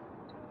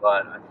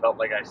 But I felt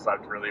like I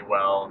slept really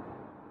well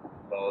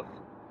both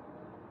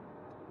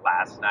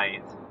last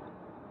night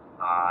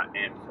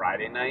and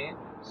Friday night.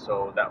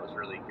 So that was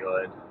really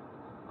good.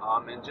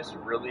 And just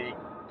really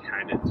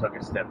kind of took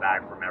a step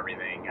back from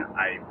everything.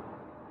 I've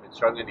been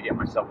struggling to get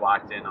myself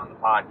locked in on the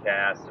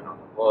podcast and on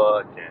the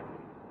book and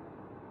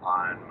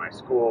on my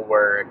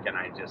schoolwork, and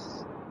I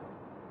just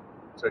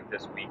took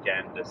this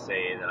weekend to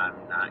say that I'm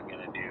not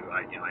going to do,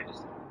 I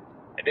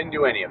didn't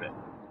do any of it.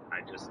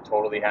 I just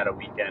totally had a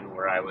weekend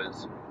where I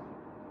was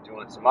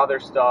doing some other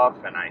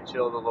stuff, and I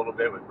chilled a little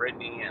bit with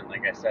Brittany, and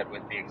like I said,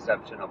 with the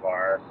exception of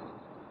our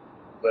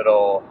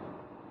little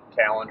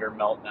calendar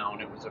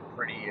meltdown, it was a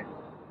pretty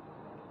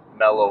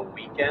mellow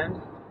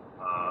weekend.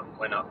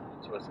 Went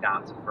up to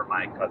Wisconsin for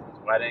my cousin's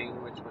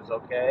wedding, which was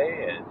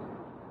okay, and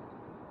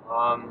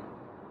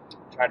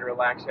tried to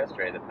relax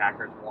yesterday. The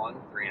Packers won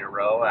 3 in a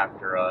row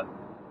after a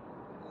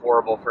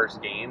horrible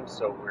first game,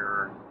 so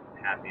we're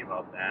happy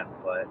about that.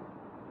 But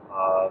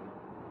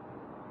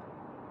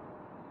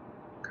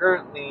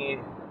currently,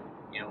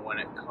 when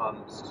it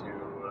comes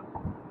to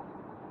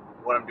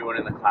what I'm doing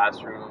in the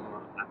classroom,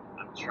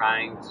 I'm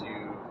trying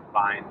to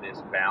find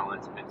this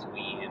balance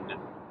between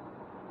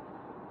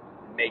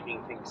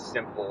making things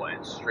simple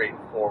and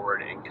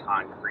straightforward and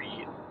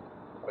concrete,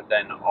 but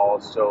then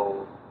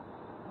also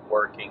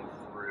working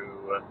through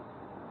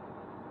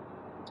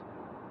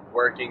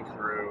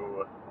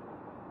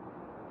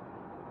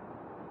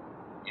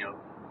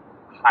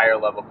higher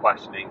level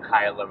questioning,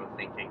 higher level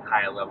thinking,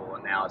 higher level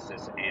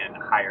analysis, and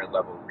higher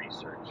level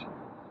research.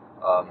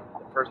 The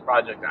first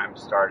project I'm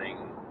starting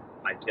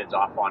my kids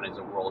off on is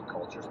a world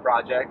cultures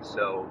project,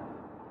 so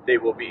they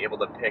will be able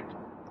to pick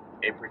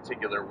a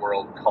particular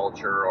world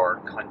culture or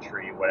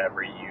country,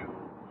 whatever you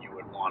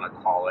would want to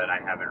call it. I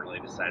haven't really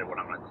decided what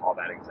I'm going to call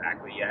that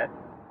exactly yet.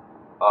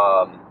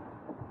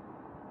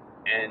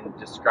 And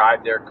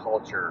describe their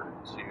culture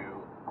to,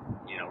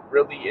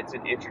 really it's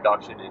an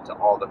introduction into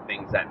all the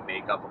things that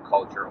make up a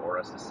culture or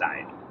a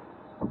society.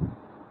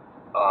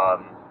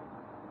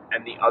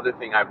 And the other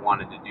thing I've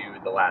wanted to do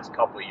the last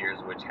couple of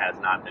years, which has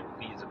not been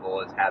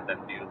feasible, is have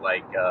them do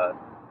like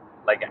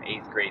an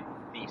 8th grade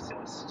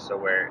thesis. So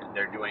where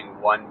they're doing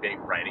one big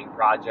writing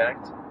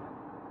project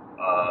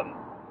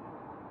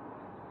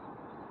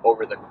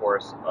over the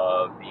course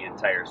of the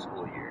entire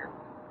school year.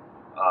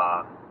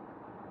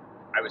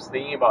 I was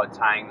thinking about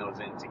tying those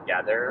in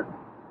together,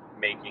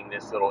 making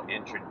this little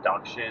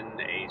introduction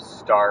a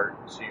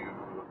start to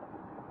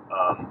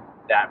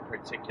that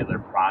particular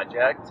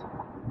project.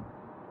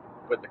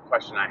 But the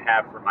question I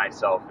have for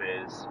myself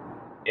is,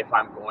 if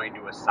I'm going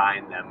to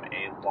assign them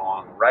a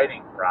long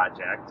writing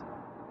project,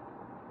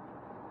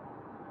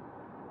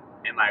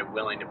 am I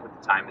willing to put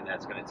the time in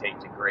that's going to take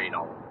to grade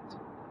all of it?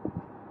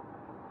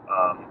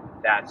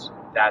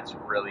 That's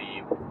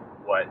really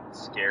what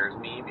scares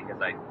me,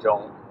 because I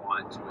don't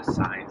want to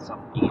assign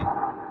something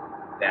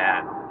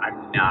that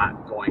I'm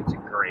not going to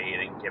grade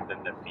and give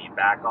them the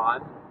feedback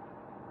on.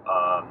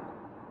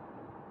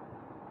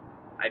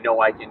 I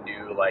know I can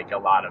do like a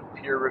lot of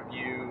peer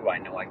review. I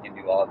know I can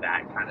do all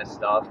that kind of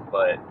stuff,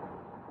 but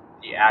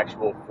the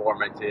actual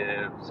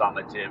formative,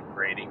 summative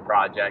grading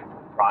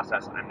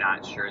process, I'm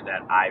not sure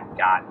that I've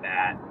got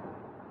that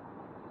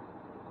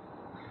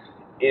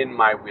in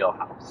my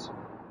wheelhouse.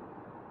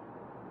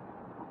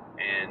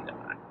 And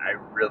I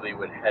really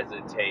would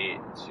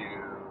hesitate to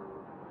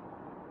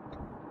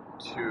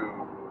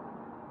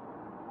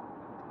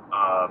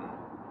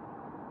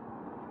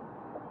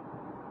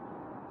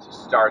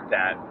start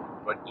that.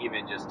 But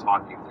even just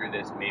talking through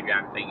this, maybe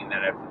I'm thinking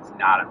that if it's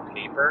not a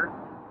paper,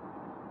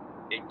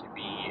 it could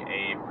be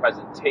a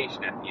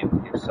presentation at the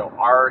interview. So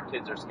our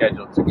kids are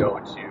scheduled to go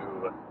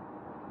to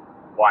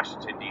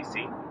Washington,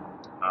 D.C.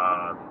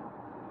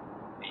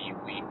 The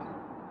week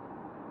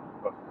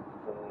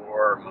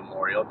before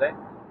Memorial Day.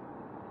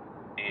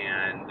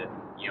 And,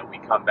 we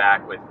come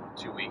back with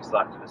 2 weeks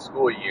left of the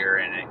school year,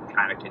 and it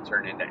kind of can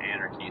turn into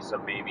anarchy. So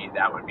maybe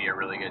that would be a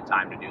really good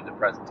time to do the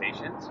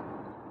presentations.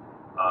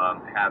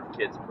 Have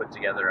kids put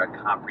together a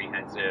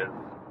comprehensive,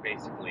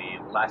 basically,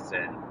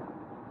 lesson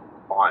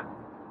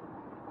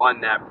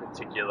on that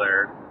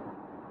particular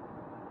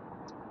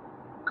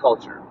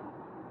culture.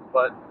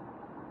 But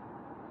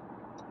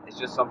it's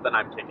just something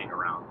I'm kicking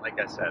around. Like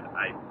I said,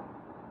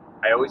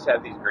 I always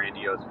have these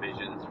grandiose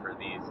visions for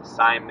these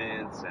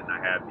assignments, and I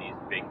have these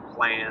big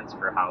plans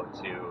for how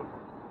to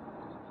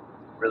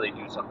really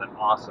do something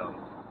awesome.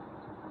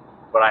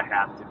 But I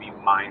have to be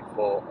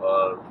mindful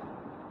of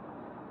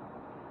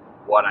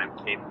what I'm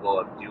capable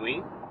of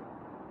doing,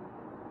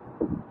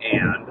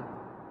 and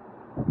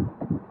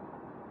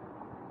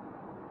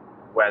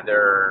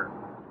whether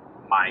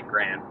my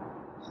grand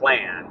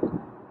plan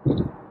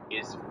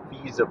is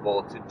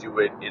feasible to do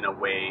it in a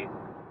way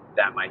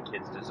that my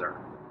kids deserve.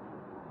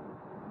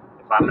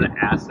 If I'm going to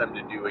ask them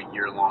to do a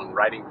year-long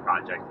writing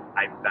project,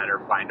 I better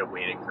find a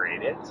way to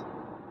grade it,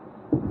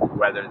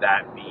 whether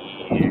that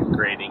be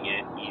grading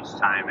it each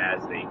time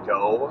as they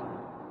go,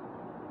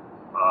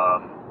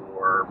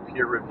 or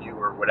peer review,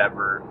 or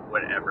whatever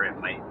it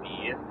might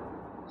be.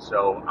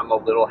 So I'm a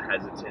little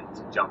hesitant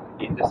to jump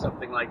into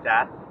something like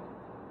that.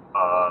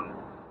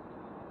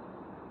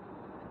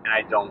 And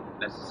I don't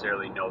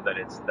necessarily know that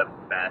it's the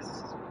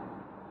best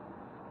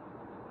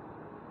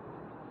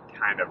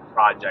kind of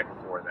project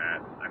for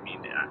that. I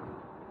mean, I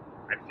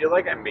feel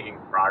like I'm making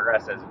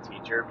progress as a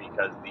teacher,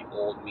 because the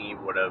old me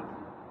would have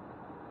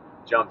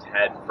jumped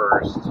head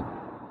first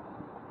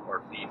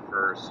or feet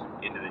first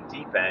into the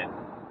deep end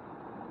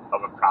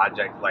of a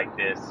project like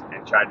this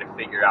and tried to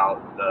figure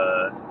out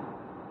the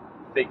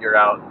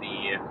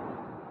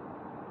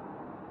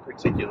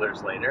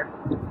particulars later.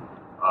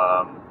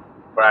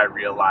 But I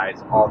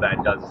realize all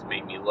that does is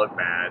make me look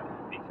bad,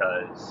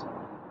 because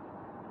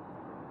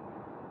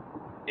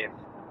if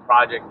the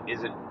project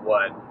isn't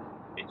what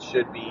it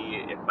should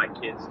be, if my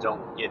kids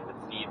don't get the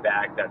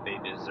feedback that they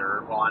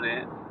deserve on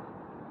it,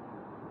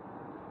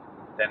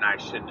 then I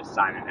shouldn't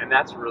assign it. And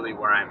that's really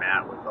where I'm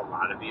at with a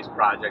lot of these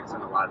projects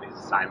and a lot of these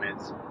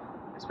assignments,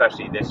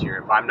 especially this year.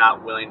 If I'm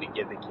not willing to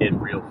give the kid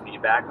real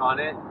feedback on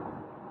it,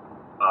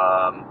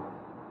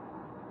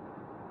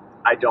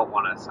 I don't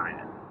want to assign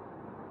it.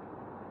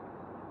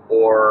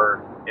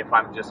 Or if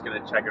I'm just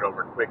going to check it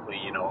over quickly,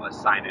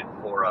 assign it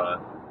for a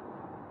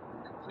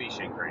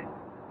completion grade.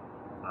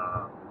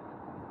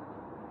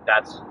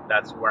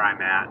 That's where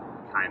I'm at,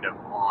 kind of,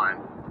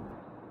 on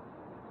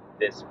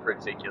this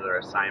particular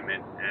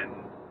assignment.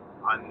 And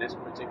on this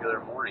particular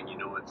morning,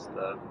 it's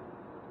the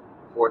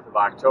 4th of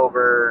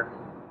October,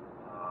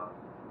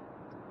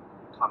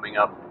 coming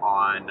up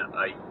on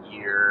a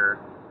year,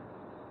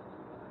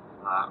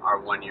 our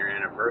 1-year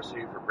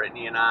anniversary for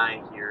Brittany and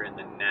I here in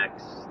the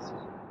next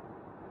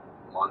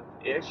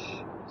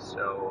month-ish.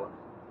 So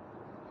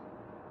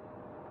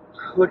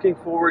looking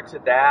forward to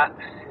that,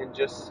 and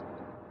just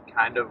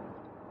kind of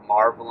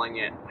marveling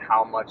at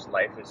how much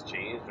life has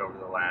changed over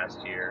the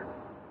last year.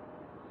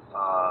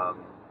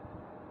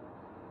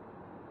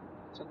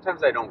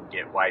 Sometimes I don't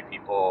get why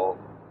people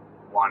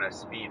want to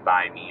speed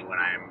by me when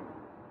I'm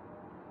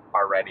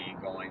already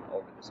going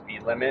over the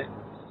speed limit,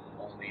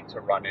 only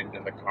to run into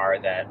the car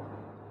that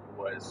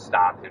was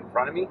stopped in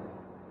front of me.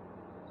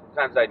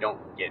 Sometimes I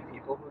don't get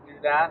people who do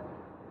that,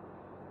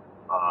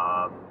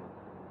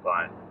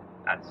 but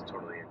that's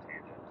totally a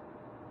tangent.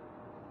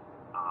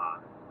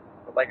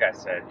 But like I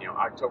said,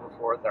 October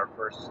 4th, our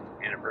first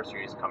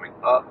anniversary is coming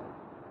up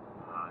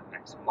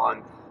next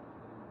month,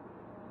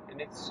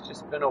 and it's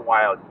just been a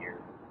wild year.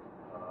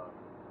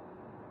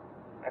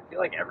 I feel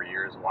like every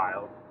year is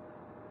wild.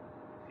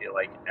 I feel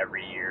like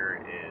every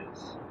year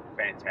is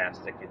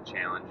fantastic and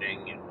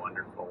challenging and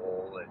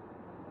wonderful and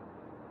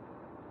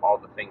all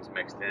the things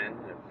mixed in.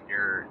 If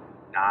you're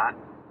not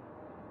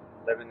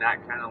living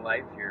that kind of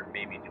life, you're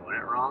maybe doing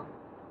it wrong.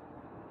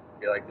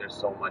 feel like there's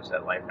so much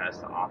that life has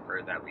to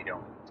offer that we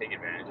don't take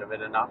advantage of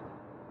it enough.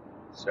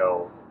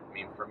 So, I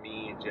mean, for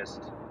me,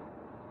 just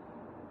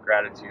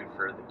gratitude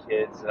for the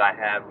kids that I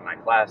have in my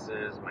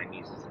classes, my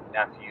nieces and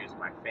nephews,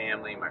 my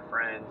family, my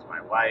friends,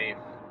 my wife,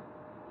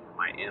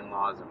 my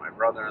in-laws and my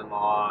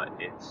brother-in-law.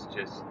 It's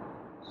just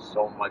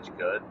so much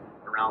good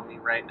around me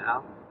right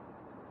now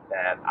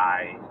that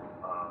I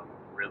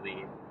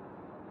really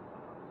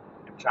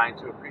am trying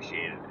to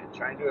appreciate it, and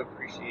trying to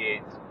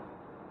appreciate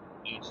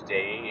each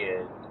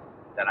day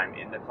that I'm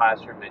in the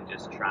classroom, and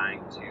just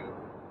trying to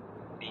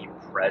be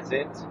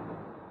present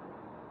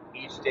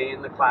each day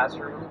in the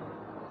classroom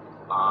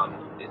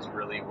is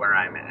really where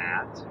I'm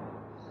at.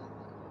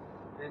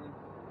 And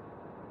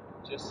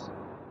just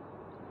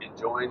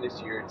enjoying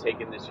this year,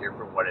 taking this year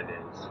for what it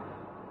is.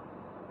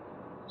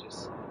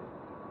 Just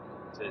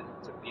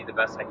to be the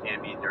best I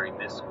can be during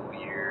this school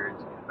year,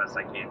 to be the best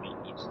I can be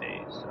each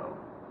day. So,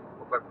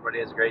 hope everybody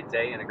has a great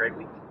day and a great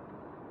week.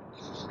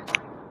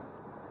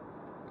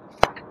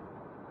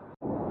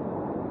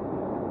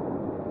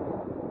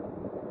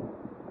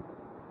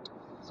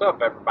 What's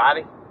up,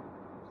 everybody?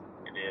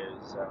 It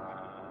is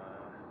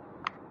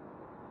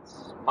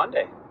it's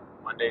Monday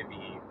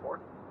the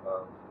 4th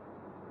of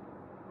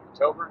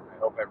October. I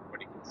hope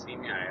everybody can see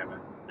me. I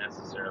haven't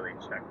necessarily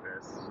checked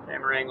this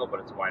camera angle,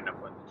 but it's wide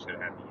enough that it should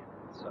have me in it.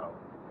 So,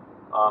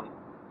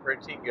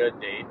 pretty good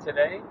day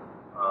today.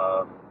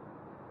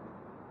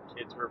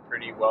 Kids were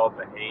pretty well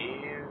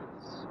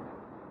behaved.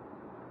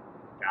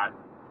 Got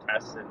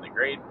tests in the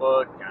grade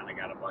book. Kind of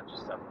got a bunch of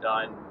stuff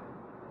done.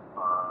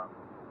 I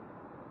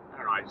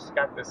don't know. I just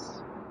got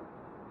this.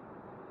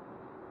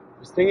 I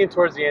was thinking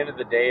towards the end of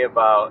the day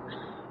about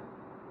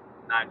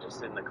not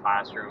just in the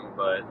classroom,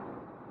 but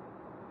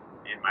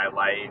in my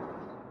life,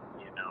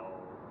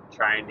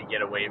 trying to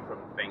get away from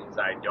things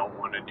I don't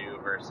want to do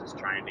versus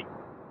trying to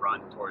run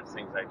towards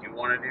things I do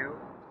want to do.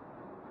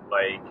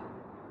 Like,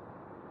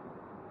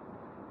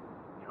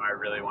 I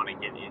really want to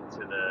get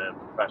into the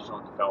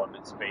professional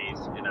development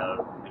space in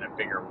a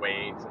bigger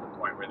way, to the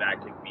point where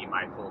that could be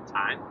my full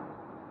time.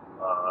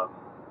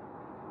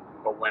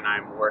 But when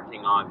I'm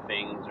working on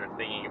things or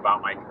thinking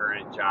about my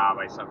current job,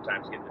 I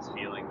sometimes get this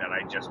feeling that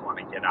I just want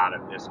to get out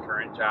of this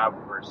current job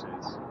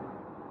versus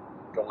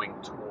going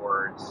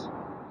towards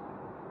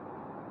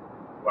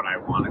what I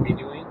want to be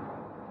doing.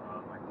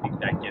 I think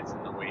that gets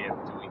in the way of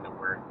doing the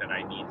work that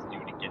I need to do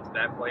to get to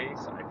that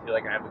place. I feel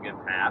like I have a good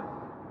path.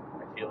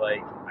 I feel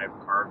like I've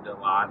carved a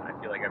lot. I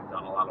feel like I've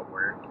done a lot of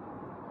work.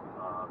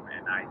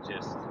 And I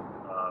just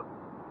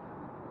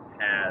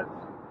have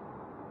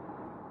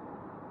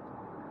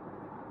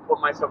put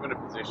myself in a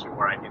position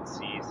where I can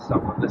see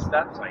some of the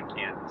steps. I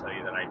can't tell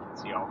you that I can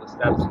see all the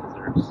steps, because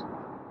there's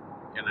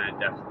going to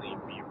definitely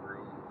be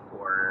room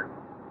for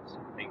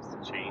some things to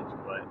change,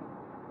 but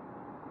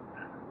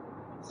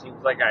it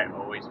seems like I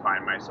always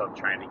find myself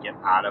trying to get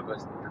out of a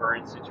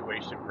current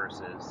situation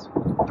versus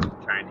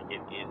trying to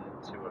get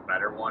into a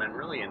better one. And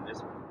really, in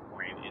this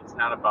point, it's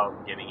not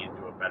about getting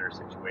into a better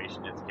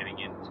situation. It's getting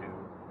into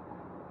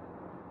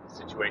a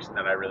situation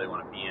that I really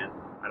want to be in.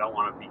 I don't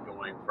want to be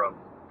going from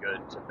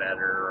good to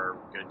better or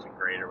good to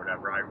great or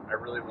whatever. I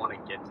really want to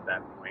get to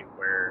that point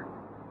where,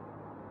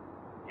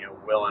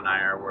 Will and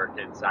I are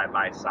working side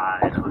by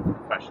side on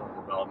professional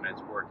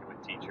developments, working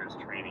with teachers,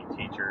 training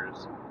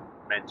teachers,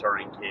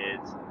 mentoring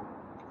kids,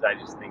 because I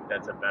just think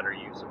that's a better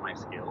use of my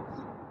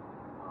skills.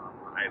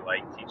 I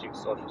like teaching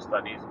social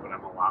studies, but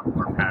I'm a lot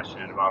more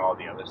passionate about all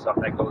the other stuff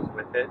that goes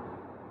with it.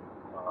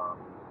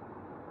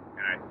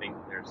 And I think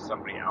there's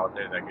somebody out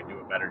there that could do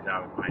a better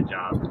job at my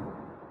job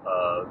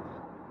of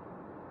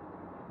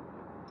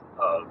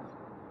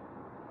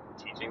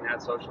teaching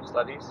that social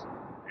studies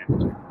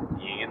and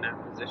being in that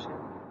position.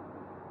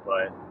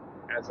 But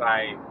as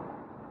I,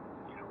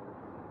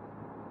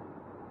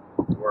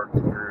 work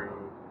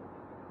through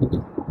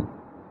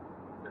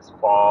this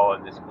fall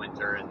and this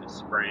winter and this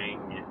spring,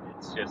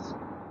 it's just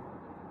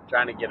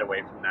trying to get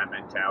away from that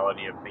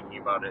mentality of thinking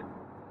about it,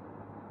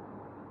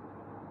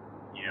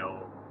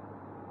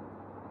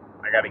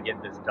 I got to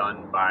get this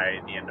done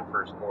by the end of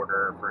first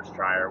quarter, first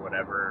try, or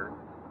whatever,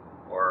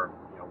 or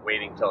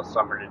waiting till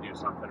summer to do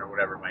something or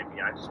whatever it might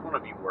be. I just want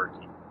to be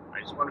working. I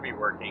just want to be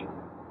working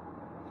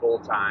full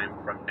time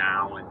from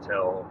now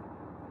until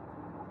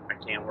I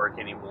can't work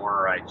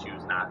anymore, or I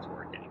choose not to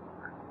work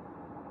anymore.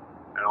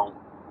 I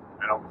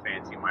don't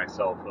fancy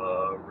myself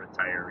a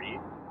retiree.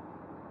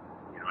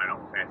 I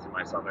don't fancy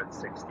myself at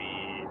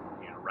 60,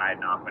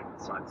 riding off into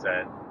the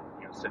sunset,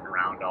 sitting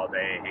around all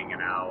day,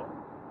 hanging out.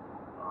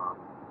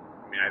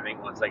 I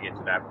think once I get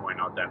to that point,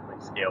 I'll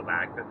definitely scale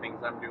back the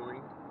things I'm doing.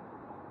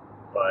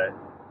 But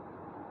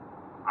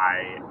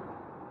I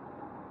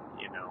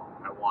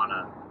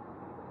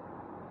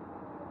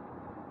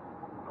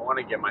want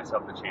to give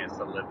myself the chance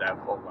to live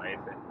that full life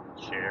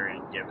and share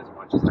and give as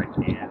much as I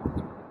can.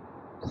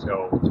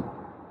 So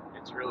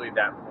it's really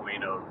that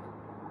point of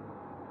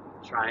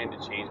trying to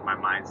change my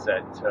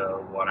mindset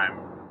to what I'm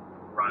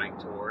running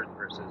towards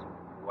versus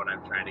what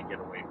I'm trying to get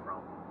away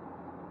from.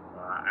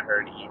 I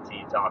heard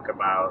E.T. talk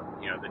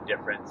about, the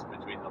difference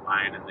between the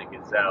lion and the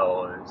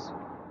gazelle is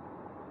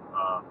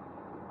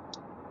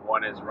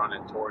one is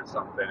running towards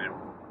something and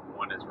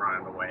one is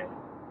running away.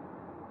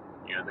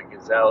 The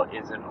gazelle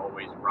isn't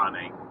always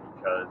running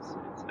because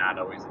it's not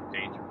always in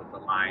danger, but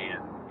the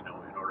lion,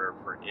 in order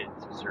for it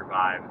to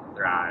survive and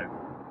thrive,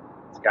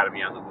 it's got to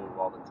be on the move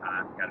all the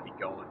time, got to be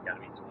going, got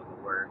to be doing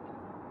the work.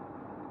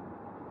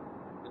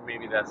 And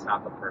maybe that's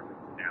not the perfect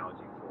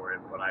analogy for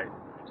it, but I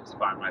just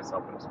find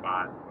myself in a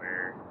spot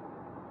where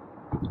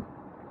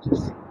I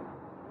just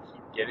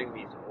keep getting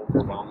these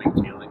overwhelming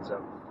feelings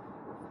of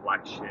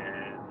reflection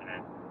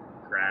and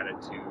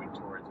gratitude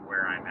towards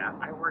where I'm at.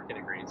 I work in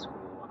a great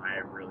school and I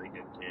have really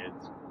good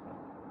kids,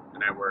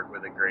 and I work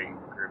with a great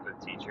group of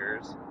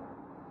teachers,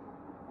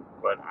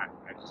 but I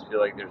just feel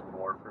like there's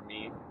more for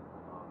me.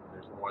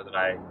 There's more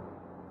that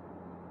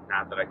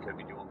not that I could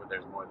be doing, but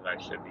there's more that I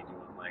should be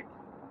doing. Like,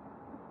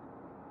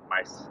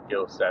 my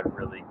skill set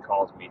really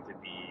calls me to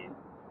be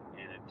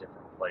in a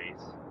different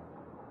place,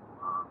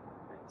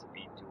 and to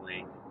be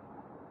doing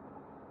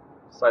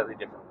slightly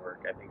different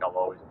work. I think I'll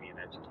always be in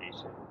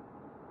education.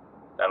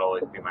 That'll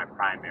always be my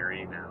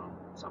primary now.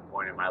 At some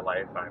point in my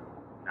life, I'm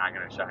not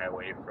going to shy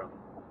away from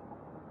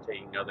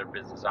taking other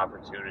business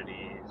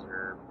opportunities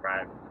or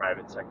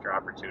private sector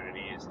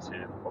opportunities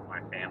to put my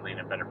family in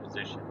a better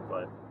position,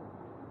 but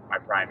my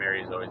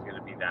primary is always going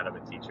to be that of a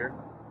teacher.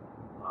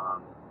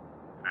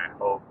 And I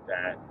hope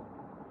that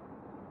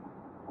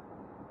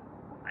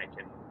I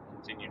can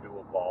continue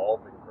to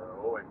evolve and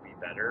grow and be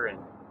better and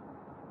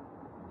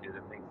do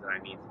the things that I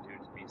need to do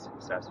to be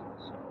successful.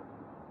 So,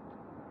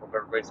 hope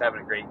everybody's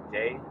having a great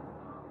day,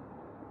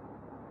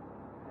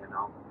 and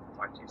I'll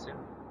talk to you soon.